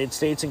the United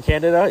States and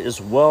Canada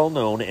is well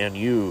known and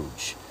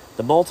huge.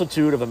 The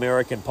multitude of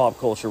American pop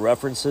culture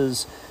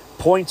references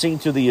pointing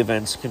to the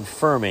events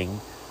confirming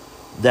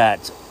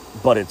that,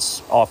 but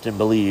it's often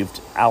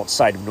believed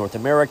outside of North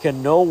America,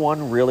 no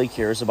one really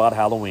cares about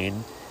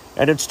Halloween.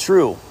 And it's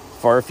true,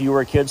 far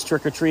fewer kids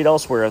trick-or-treat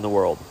elsewhere in the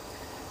world.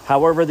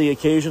 However, the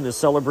occasion is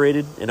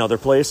celebrated in other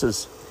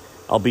places,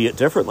 albeit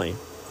differently.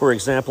 For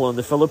example, in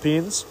the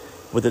Philippines,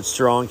 with its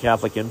strong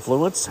Catholic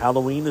influence,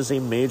 Halloween is a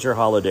major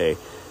holiday,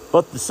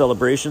 but the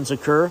celebrations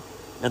occur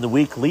in the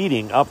week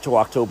leading up to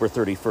October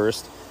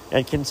 31st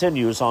and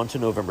continues on to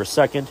November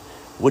 2nd,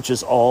 which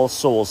is All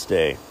Souls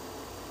Day.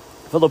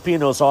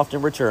 Filipinos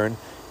often return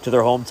to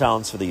their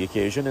hometowns for the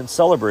occasion and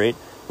celebrate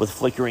with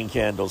flickering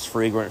candles,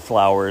 fragrant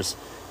flowers,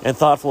 and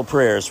thoughtful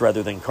prayers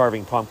rather than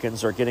carving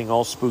pumpkins or getting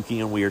all spooky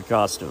and weird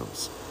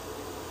costumes.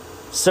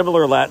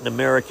 Similar Latin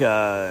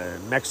America,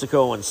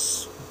 Mexico, and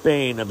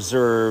Spain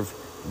observe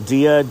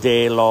Dia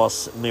de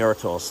los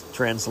Muertos,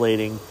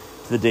 translating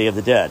to the Day of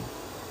the Dead,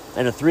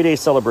 and a 3-day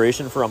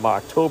celebration from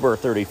October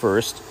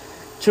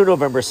 31st to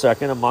November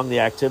 2nd. Among the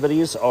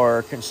activities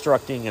are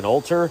constructing an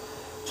altar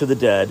to the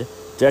dead,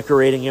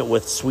 decorating it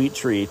with sweet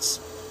treats,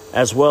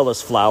 as well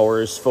as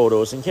flowers,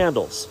 photos, and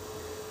candles.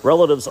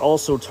 Relatives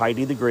also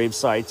tidy the grave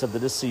sites of the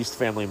deceased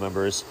family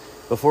members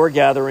before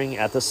gathering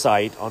at the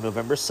site on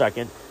November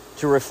 2nd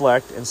to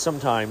reflect and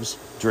sometimes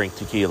drink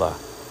tequila.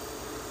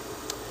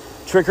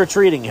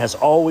 Trick-or-treating has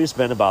always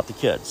been about the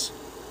kids.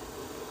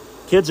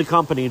 Kids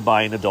accompanied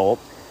by an adult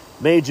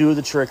may do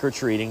the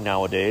trick-or-treating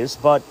nowadays,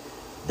 but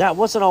that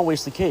wasn't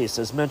always the case,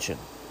 as mentioned.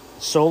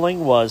 Souling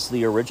was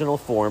the original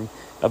form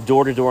of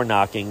door-to-door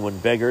knocking when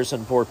beggars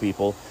and poor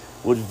people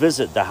would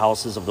visit the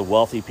houses of the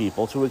wealthy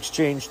people to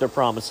exchange their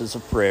promises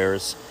of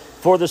prayers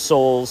for the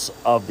souls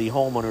of the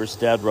homeowner's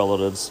dead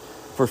relatives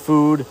for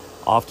food,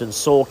 often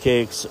soul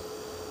cakes.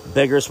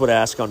 Beggars would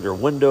ask under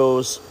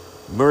windows,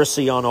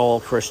 mercy on all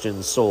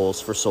Christian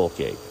souls for soul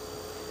cake.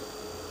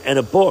 In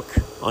a book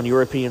on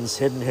Europeans'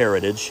 hidden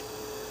heritage,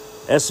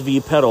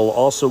 S.V. Peddle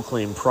also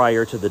claimed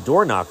prior to the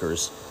door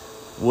knockers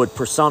would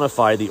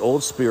personify the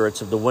old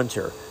spirits of the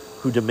winter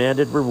who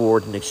demanded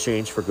reward in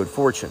exchange for good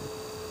fortune.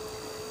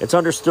 It's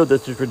understood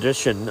that the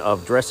tradition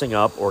of dressing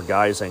up or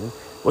guising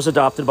was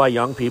adopted by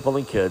young people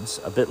and kids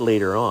a bit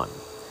later on.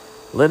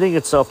 Lending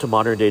itself to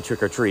modern-day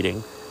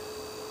trick-or-treating,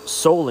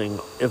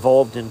 souling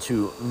evolved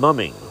into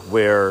mumming,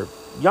 where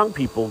young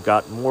people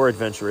got more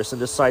adventurous and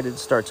decided to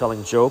start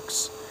telling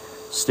jokes,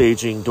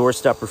 staging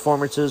doorstep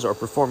performances, or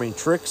performing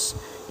tricks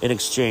in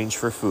exchange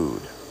for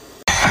food.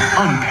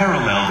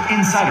 Unparalleled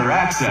insider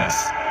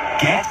access.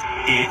 Get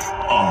it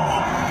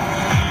all.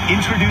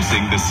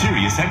 Introducing the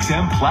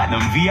SiriusXM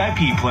Platinum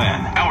VIP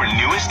plan, our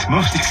newest,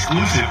 most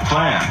exclusive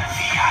plan.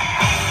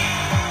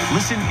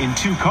 Listen in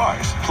 2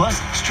 cars,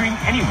 plus stream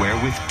anywhere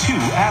with 2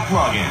 app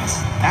logins.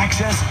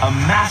 Access a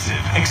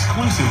massive,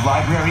 exclusive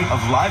library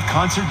of live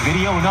concert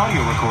video and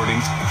audio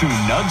recordings through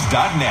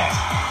nugs.net.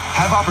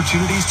 Have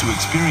opportunities to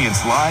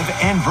experience live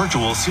and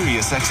virtual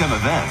SiriusXM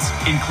events,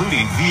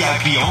 including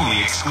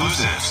VIP-only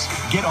exclusives.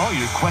 Get all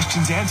your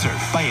questions answered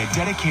by a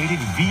dedicated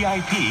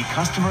VIP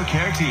customer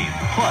care team.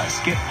 Plus,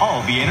 get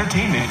all the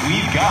entertainment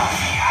we've got.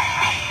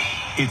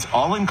 It's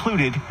all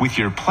included with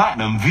your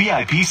Platinum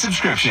VIP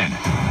subscription.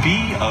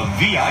 Be a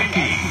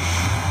VIP.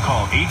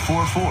 Call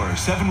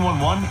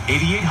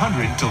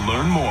 844-711-8800 to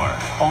learn more.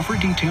 Offer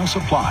details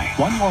apply.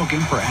 1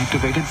 login per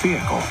activated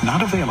vehicle.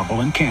 Not available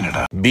in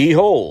Canada.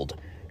 Behold,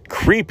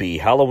 creepy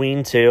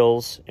Halloween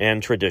tales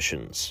and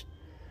traditions.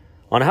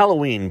 On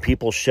Halloween,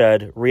 people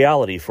shed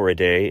reality for a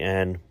day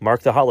and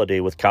mark the holiday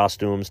with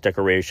costumes,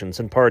 decorations,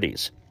 and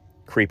parties.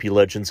 Creepy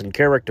legends and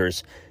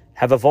characters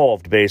have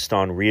evolved based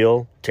on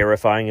real,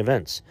 terrifying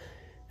events,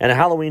 and a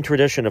Halloween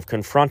tradition of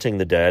confronting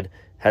the dead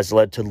has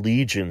led to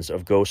legions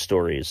of ghost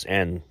stories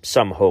and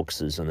some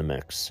hoaxes in the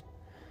mix.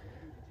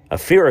 A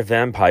fear of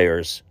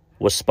vampires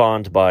was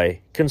spawned by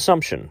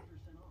consumption.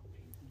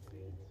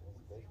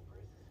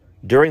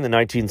 During the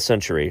 19th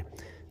century,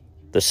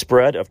 the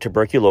spread of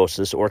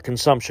tuberculosis or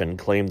consumption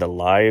claimed the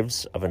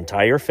lives of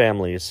entire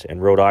families in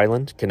Rhode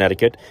Island,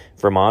 Connecticut,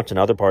 Vermont, and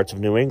other parts of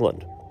New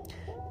England.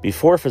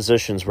 Before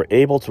physicians were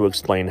able to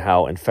explain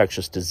how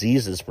infectious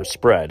diseases were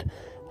spread,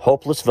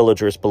 hopeless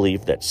villagers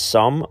believed that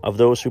some of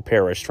those who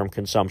perished from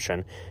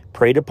consumption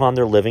preyed upon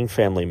their living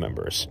family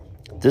members.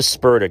 This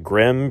spurred a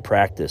grim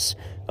practice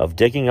of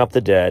digging up the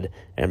dead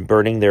and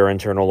burning their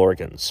internal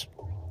organs.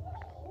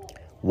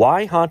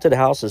 Why haunted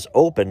houses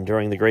opened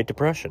during the Great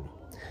Depression?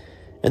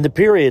 In the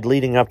period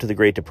leading up to the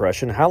Great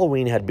Depression,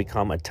 Halloween had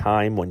become a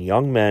time when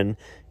young men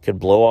could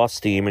blow off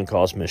steam and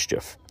cause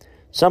mischief.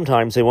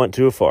 Sometimes they went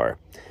too far.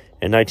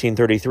 In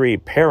 1933,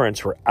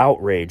 parents were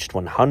outraged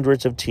when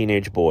hundreds of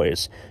teenage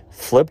boys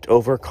flipped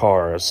over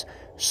cars,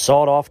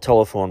 sawed off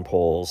telephone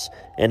poles,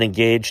 and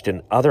engaged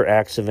in other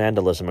acts of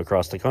vandalism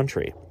across the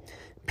country.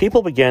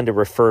 People began to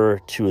refer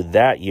to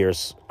that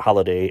year's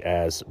holiday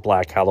as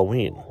Black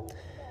Halloween.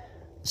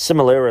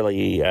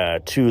 Similarly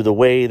to the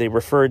way they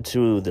referred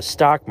to the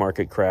stock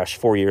market crash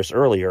 4 years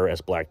earlier as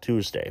Black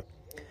Tuesday.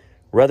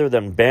 Rather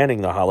than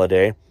banning the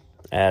holiday,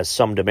 as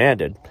some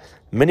demanded,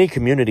 many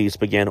communities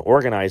began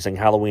organizing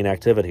Halloween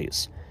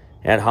activities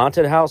and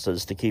haunted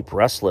houses to keep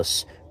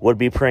restless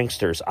would-be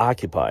pranksters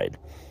occupied.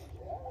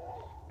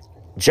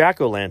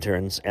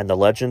 Jack-o'-lanterns and the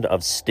legend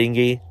of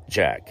Stingy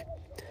Jack.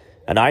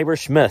 An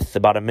Irish myth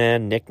about a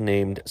man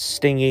nicknamed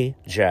Stingy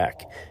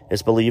Jack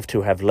is believed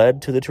to have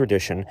led to the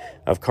tradition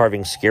of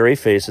carving scary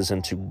faces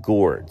into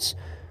gourds.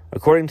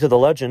 According to the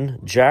legend,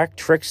 Jack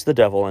tricks the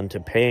devil into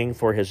paying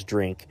for his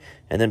drink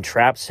and then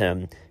traps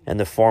him in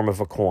the form of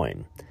a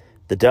coin.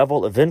 The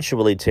devil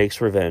eventually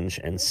takes revenge,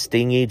 and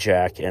Stingy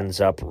Jack ends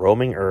up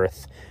roaming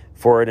Earth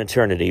for an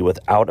eternity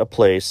without a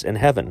place in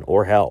heaven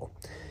or hell.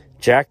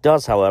 Jack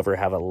does, however,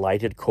 have a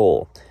lighted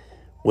coal,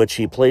 which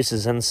he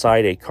places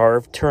inside a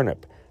carved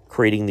turnip,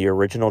 creating the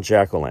original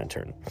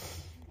jack-o'-lantern.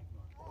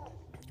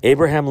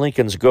 Abraham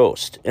Lincoln's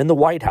ghost in the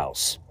White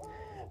House.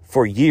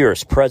 For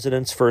years,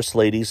 presidents, first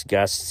ladies,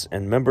 guests,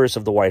 and members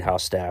of the White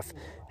House staff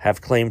have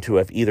claimed to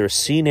have either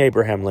seen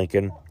Abraham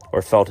Lincoln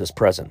or felt his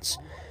presence.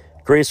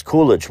 Grace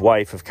Coolidge,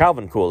 wife of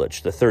Calvin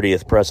Coolidge, the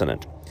 30th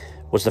president,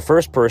 was the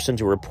first person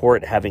to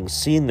report having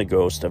seen the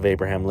ghost of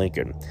Abraham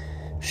Lincoln.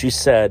 She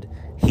said,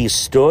 "He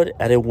stood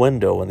at a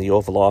window in the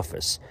Oval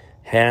Office,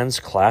 hands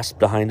clasped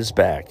behind his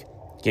back,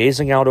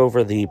 gazing out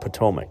over the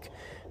Potomac,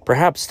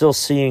 perhaps still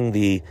seeing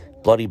the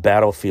bloody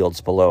battlefields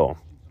below."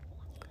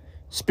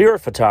 Spirit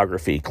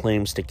photography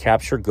claims to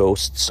capture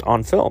ghosts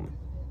on film.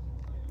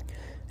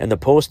 In the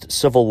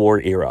post-Civil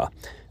War era,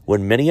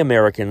 when many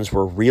Americans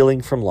were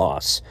reeling from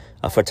loss,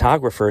 a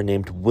photographer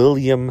named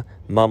William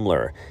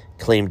Mumler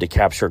claimed to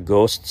capture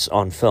ghosts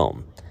on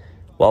film.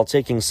 While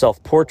taking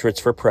self-portraits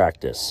for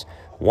practice,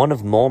 one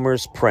of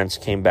Mumler's prints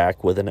came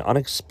back with an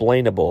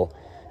unexplainable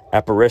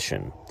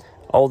apparition.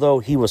 Although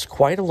he was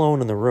quite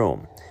alone in the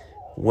room,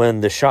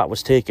 When the shot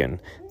was taken,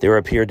 there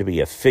appeared to be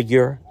a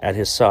figure at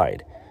his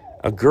side,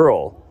 a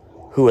girl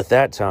who at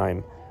that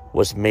time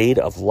was made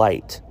of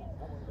light.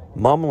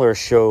 Mumler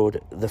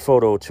showed the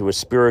photo to a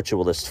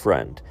spiritualist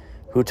friend,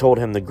 who told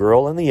him the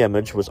girl in the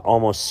image was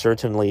almost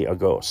certainly a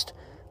ghost.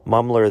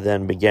 Mumler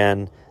then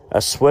began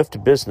a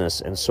swift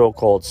business in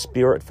so-called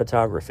spirit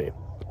photography.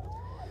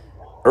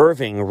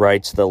 Irving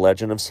writes The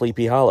Legend of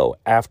Sleepy Hollow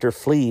after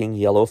fleeing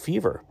yellow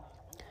fever.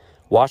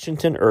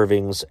 Washington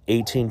Irving's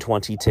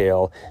 1820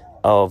 tale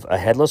of a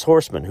headless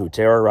horseman who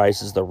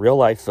terrorizes the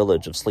real-life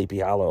village of Sleepy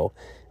Hollow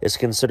is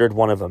considered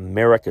one of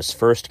America's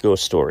first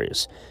ghost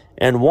stories,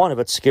 and one of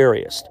its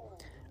scariest.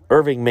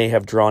 Irving may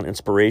have drawn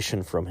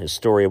inspiration from his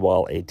story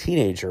while a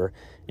teenager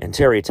in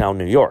Tarrytown,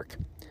 New York.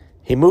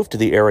 He moved to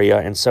the area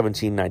in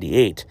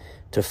 1798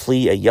 to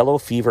flee a yellow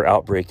fever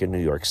outbreak in New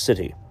York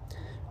City.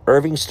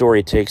 Irving's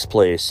story takes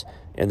place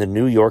in the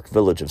New York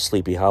village of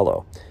Sleepy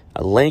Hollow.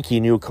 A lanky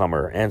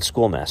newcomer and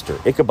schoolmaster,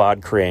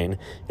 Ichabod Crane,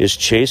 is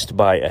chased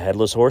by a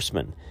headless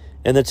horseman.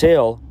 In the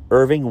tale,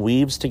 Irving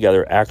weaves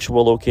together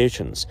actual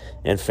locations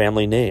and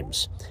family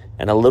names,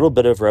 and a little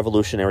bit of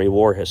Revolutionary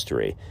War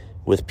history,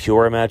 with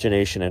pure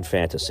imagination and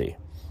fantasy.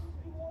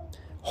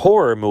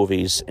 Horror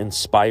movies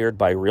inspired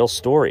by real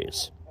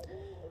stories.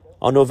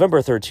 On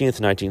November 13,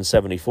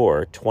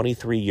 1974,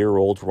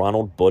 23-year-old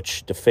Ronald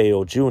Butch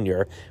DeFeo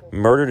Jr.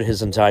 murdered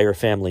his entire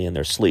family in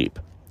their sleep.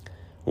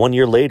 1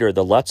 year later,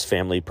 the Lutz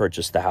family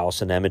purchased the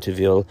house in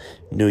Amityville,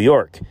 New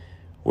York,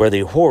 where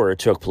the horror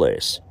took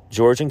place.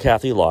 George and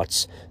Kathy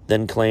Lutz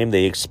then claimed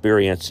they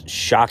experienced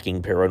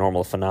shocking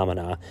paranormal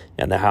phenomena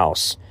in the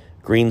house.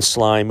 Green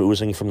slime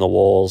oozing from the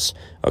walls,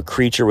 a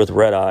creature with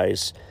red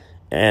eyes,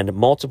 and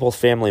multiple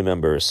family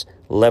members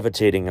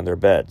levitating in their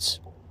beds.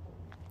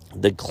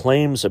 The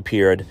claims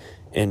appeared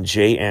in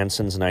Jay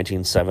Anson's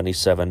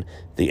 1977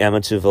 The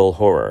Amityville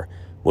Horror,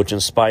 which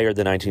inspired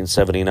the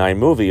 1979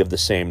 movie of the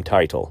same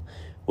title,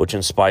 which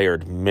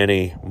inspired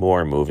many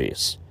more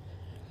movies.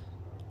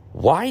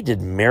 Why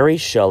did Mary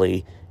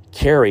Shelley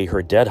carry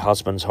her dead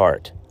husband's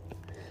heart?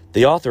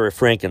 The author of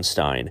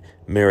Frankenstein,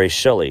 Mary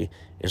Shelley,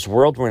 is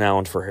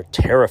world-renowned for her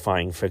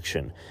terrifying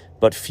fiction,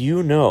 but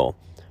few know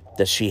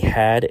that she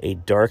had a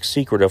dark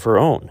secret of her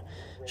own.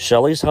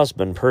 Shelley's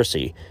husband,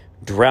 Percy,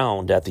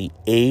 drowned at the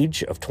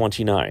age of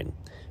 29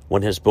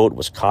 when his boat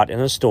was caught in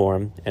a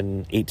storm in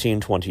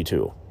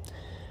 1822.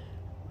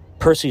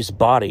 Percy's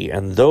body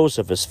and those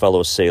of his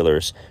fellow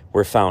sailors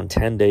were found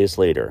 10 days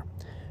later.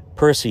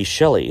 Percy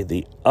Shelley,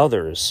 the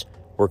others,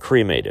 were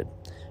cremated,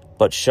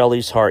 but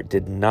Shelley's heart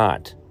did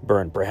not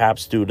burn,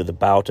 perhaps due to the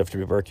bout of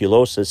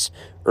tuberculosis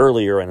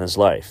earlier in his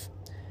life.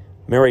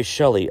 Mary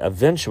Shelley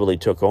eventually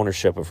took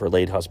ownership of her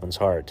late husband's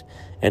heart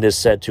and is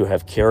said to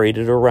have carried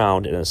it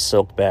around in a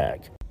silk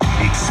bag.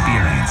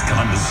 Experience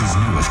Columbus's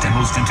newest and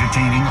most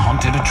entertaining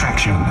haunted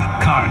attraction,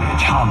 Carnage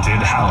Haunted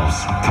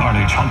House.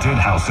 Carnage Haunted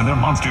House and their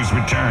monsters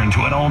return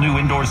to an all-new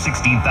indoor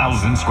 60,000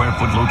 square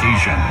foot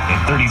location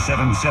at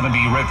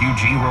 3770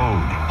 Refugee Road.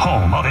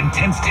 Home of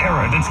intense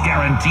terror that's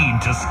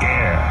guaranteed to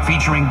scare.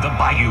 Featuring The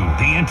Bayou,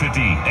 The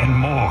Entity, and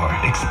more.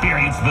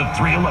 Experience the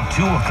thrill of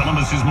two of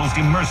Columbus's most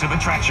immersive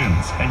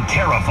attractions and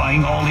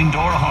terrifying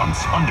all-indoor haunts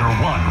under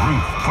one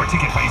roof. For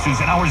ticket prices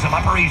and hours of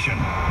operation,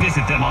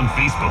 visit them on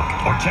Facebook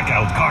or check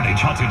out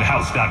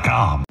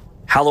CarnageHauntedHouse.com.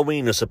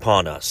 Halloween is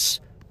upon us.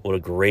 What a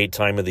great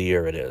time of the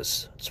year it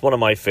is. It's one of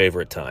my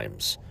favorite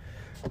times.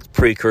 It's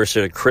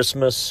precursor to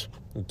Christmas.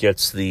 It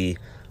gets the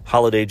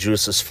holiday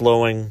juices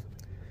flowing.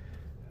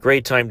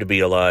 Great time to be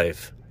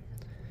alive.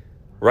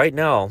 Right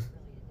now,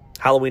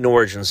 Halloween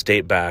origins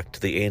date back to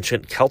the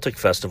ancient Celtic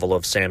festival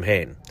of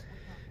Samhain.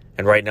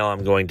 And right now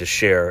I'm going to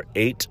share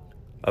 8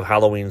 of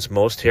Halloween's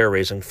most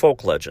hair-raising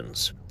folk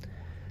legends.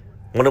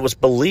 When it was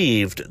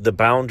believed, the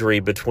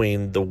boundary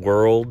between the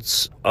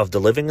worlds of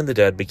the living and the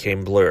dead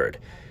became blurred.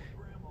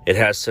 It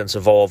has since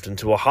evolved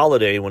into a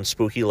holiday when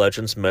spooky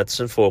legends, myths,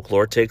 and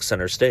folklore take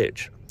center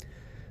stage.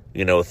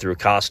 Through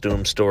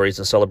costumes, stories,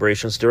 and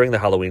celebrations during the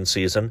Halloween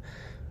season,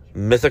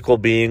 mythical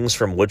beings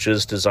from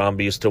witches to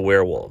zombies to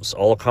werewolves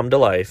all come to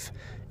life,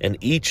 and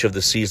each of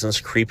the season's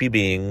creepy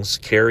beings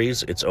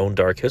carries its own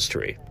dark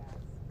history.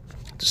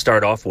 To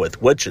start off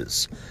with,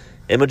 witches.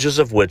 Images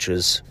of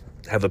witches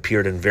have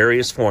appeared in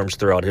various forms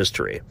throughout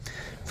history,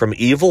 from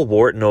evil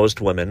wart-nosed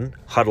women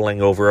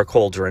huddling over a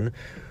cauldron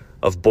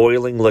of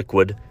boiling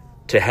liquid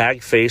to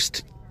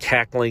hag-faced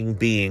cackling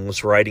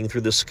beings riding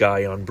through the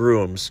sky on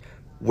brooms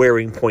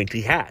wearing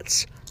pointy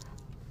hats.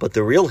 But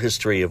the real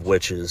history of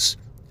witches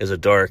is a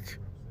dark,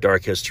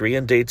 dark history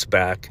and dates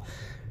back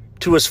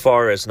to as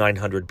far as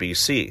 900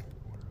 BC.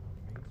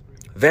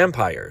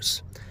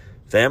 Vampires.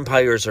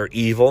 Vampires are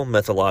evil,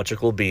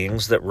 mythological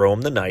beings that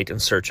roam the night in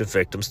search of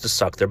victims to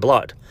suck their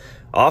blood,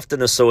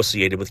 often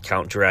associated with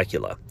Count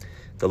Dracula,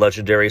 the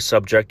legendary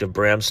subject of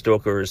Bram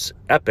Stoker's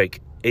epic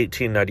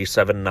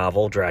 1897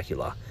 novel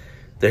Dracula.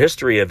 The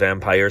history of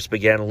vampires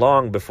began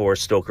long before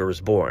Stoker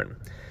was born.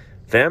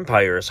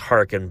 Vampires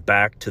harken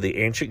back to the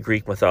ancient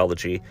Greek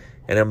mythology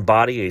and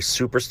embody a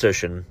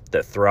superstition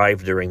that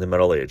thrived during the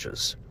Middle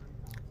Ages.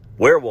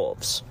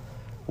 Werewolves.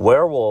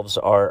 Werewolves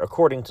are,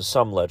 according to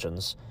some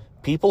legends,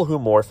 people who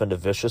morph into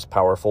vicious,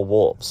 powerful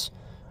wolves.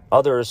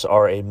 Others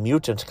are a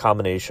mutant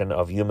combination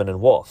of human and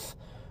wolf.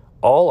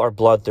 All are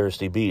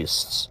bloodthirsty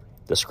beasts.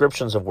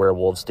 Descriptions of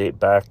werewolves date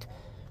back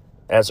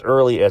as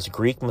early as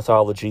Greek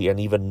mythology and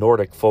even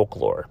Nordic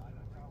folklore.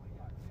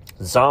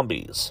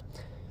 Zombies.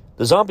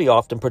 The zombie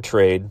often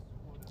portrayed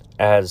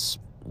as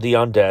the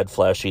undead,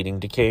 flesh-eating,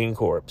 decaying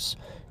corpse,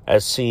 it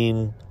has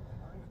seen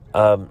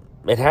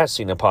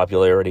a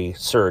popularity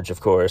surge,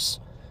 of course,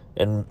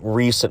 in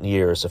recent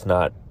years, if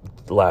not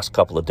the last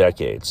couple of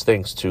decades,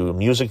 thanks to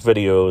music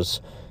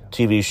videos,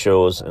 TV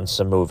shows, and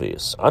some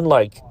movies.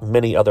 Unlike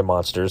many other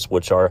monsters,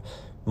 which are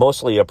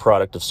mostly a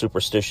product of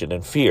superstition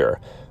and fear,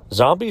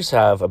 zombies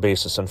have a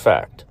basis in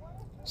fact.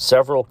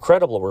 Several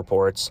credible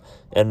reports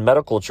and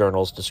medical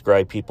journals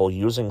describe people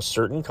using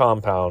certain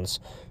compounds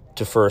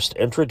to first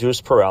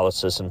introduce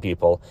paralysis in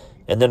people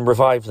and then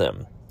revive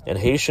them. In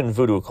Haitian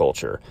voodoo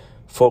culture,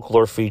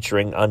 folklore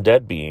featuring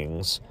undead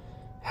beings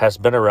has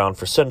been around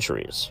for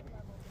centuries.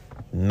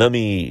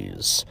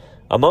 Mummies.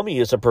 A mummy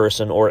is a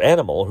person or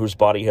animal whose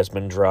body has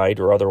been dried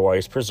or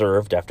otherwise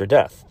preserved after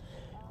death.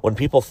 When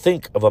people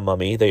think of a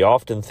mummy, they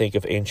often think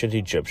of ancient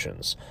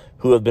Egyptians,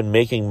 who have been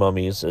making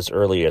mummies as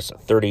early as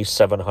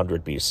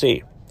 3700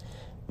 BC.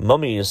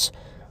 Mummies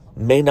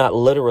may not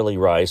literally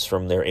rise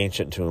from their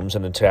ancient tombs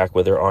and attack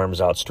with their arms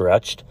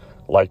outstretched,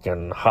 like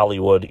in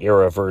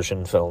Hollywood-era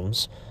version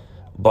films,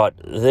 but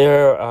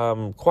they're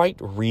quite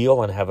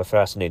real and have a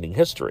fascinating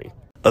history.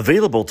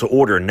 Available to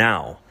order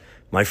now,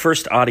 my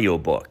first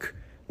audiobook,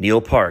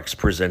 Neil Parks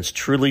Presents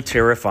Truly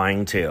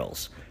Terrifying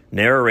Tales,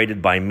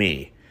 narrated by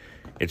me.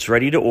 It's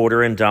ready to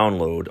order and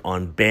download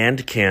on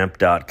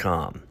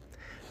Bandcamp.com.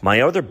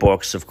 My other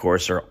books, of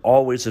course, are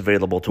always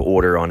available to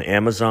order on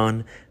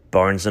Amazon,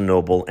 Barnes &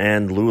 Noble,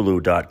 and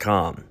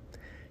Lulu.com.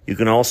 You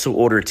can also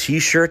order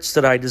t-shirts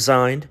that I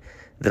designed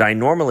that I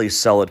normally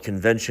sell at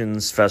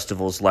conventions,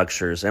 festivals,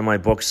 lectures, and my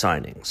book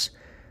signings.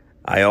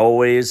 I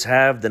always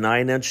have the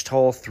 9-inch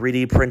tall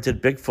 3D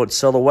printed Bigfoot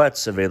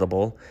silhouettes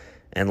available,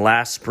 and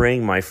last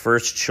spring my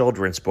first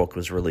children's book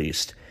was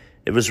released.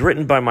 It was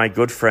written by my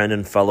good friend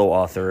and fellow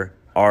author,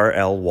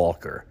 R.L.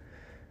 Walker.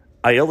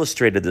 I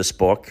illustrated this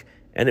book,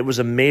 and it was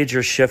a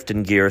major shift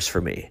in gears for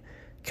me,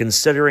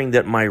 considering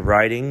that my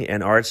writing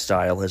and art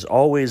style has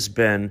always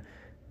been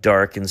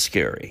dark and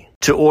scary.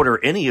 To order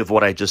any of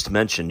what I just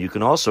mentioned, you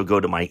can also go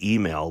to my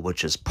email,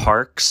 which is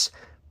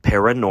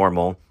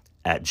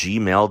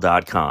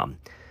parksparanormal@gmail.com.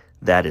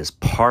 That is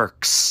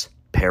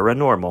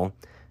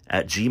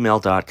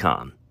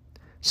parksparanormal@gmail.com.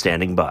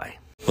 Standing by.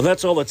 Well,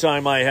 that's all the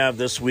time I have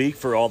this week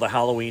for all the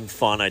Halloween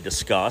fun I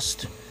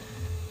discussed.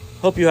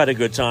 Hope you had a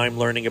good time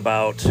learning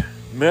about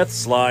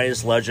myths,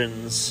 lies,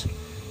 legends,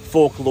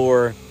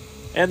 folklore,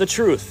 and the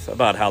truth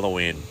about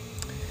Halloween.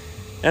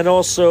 And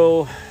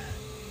also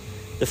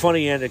the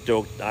funny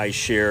anecdote I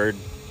shared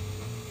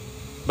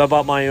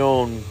about my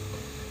own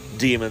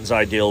demons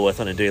I deal with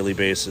on a daily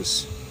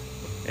basis.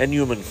 In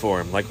human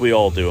form, like we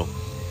all do.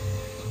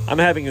 I'm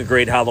having a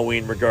great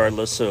Halloween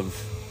regardless of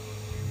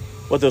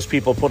what those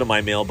people put in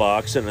my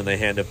mailbox and in the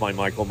hand of my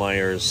Michael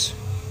Myers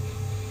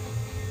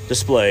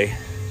display.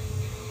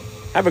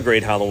 Have a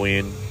great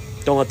Halloween.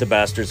 Don't let the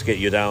bastards get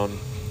you down.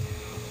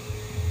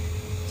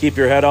 Keep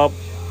your head up.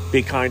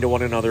 Be kind to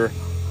one another.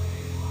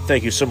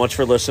 Thank you so much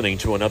for listening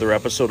to another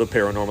episode of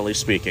Paranormally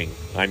Speaking.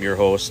 I'm your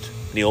host,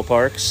 Neil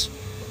Parks.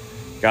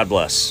 God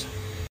bless.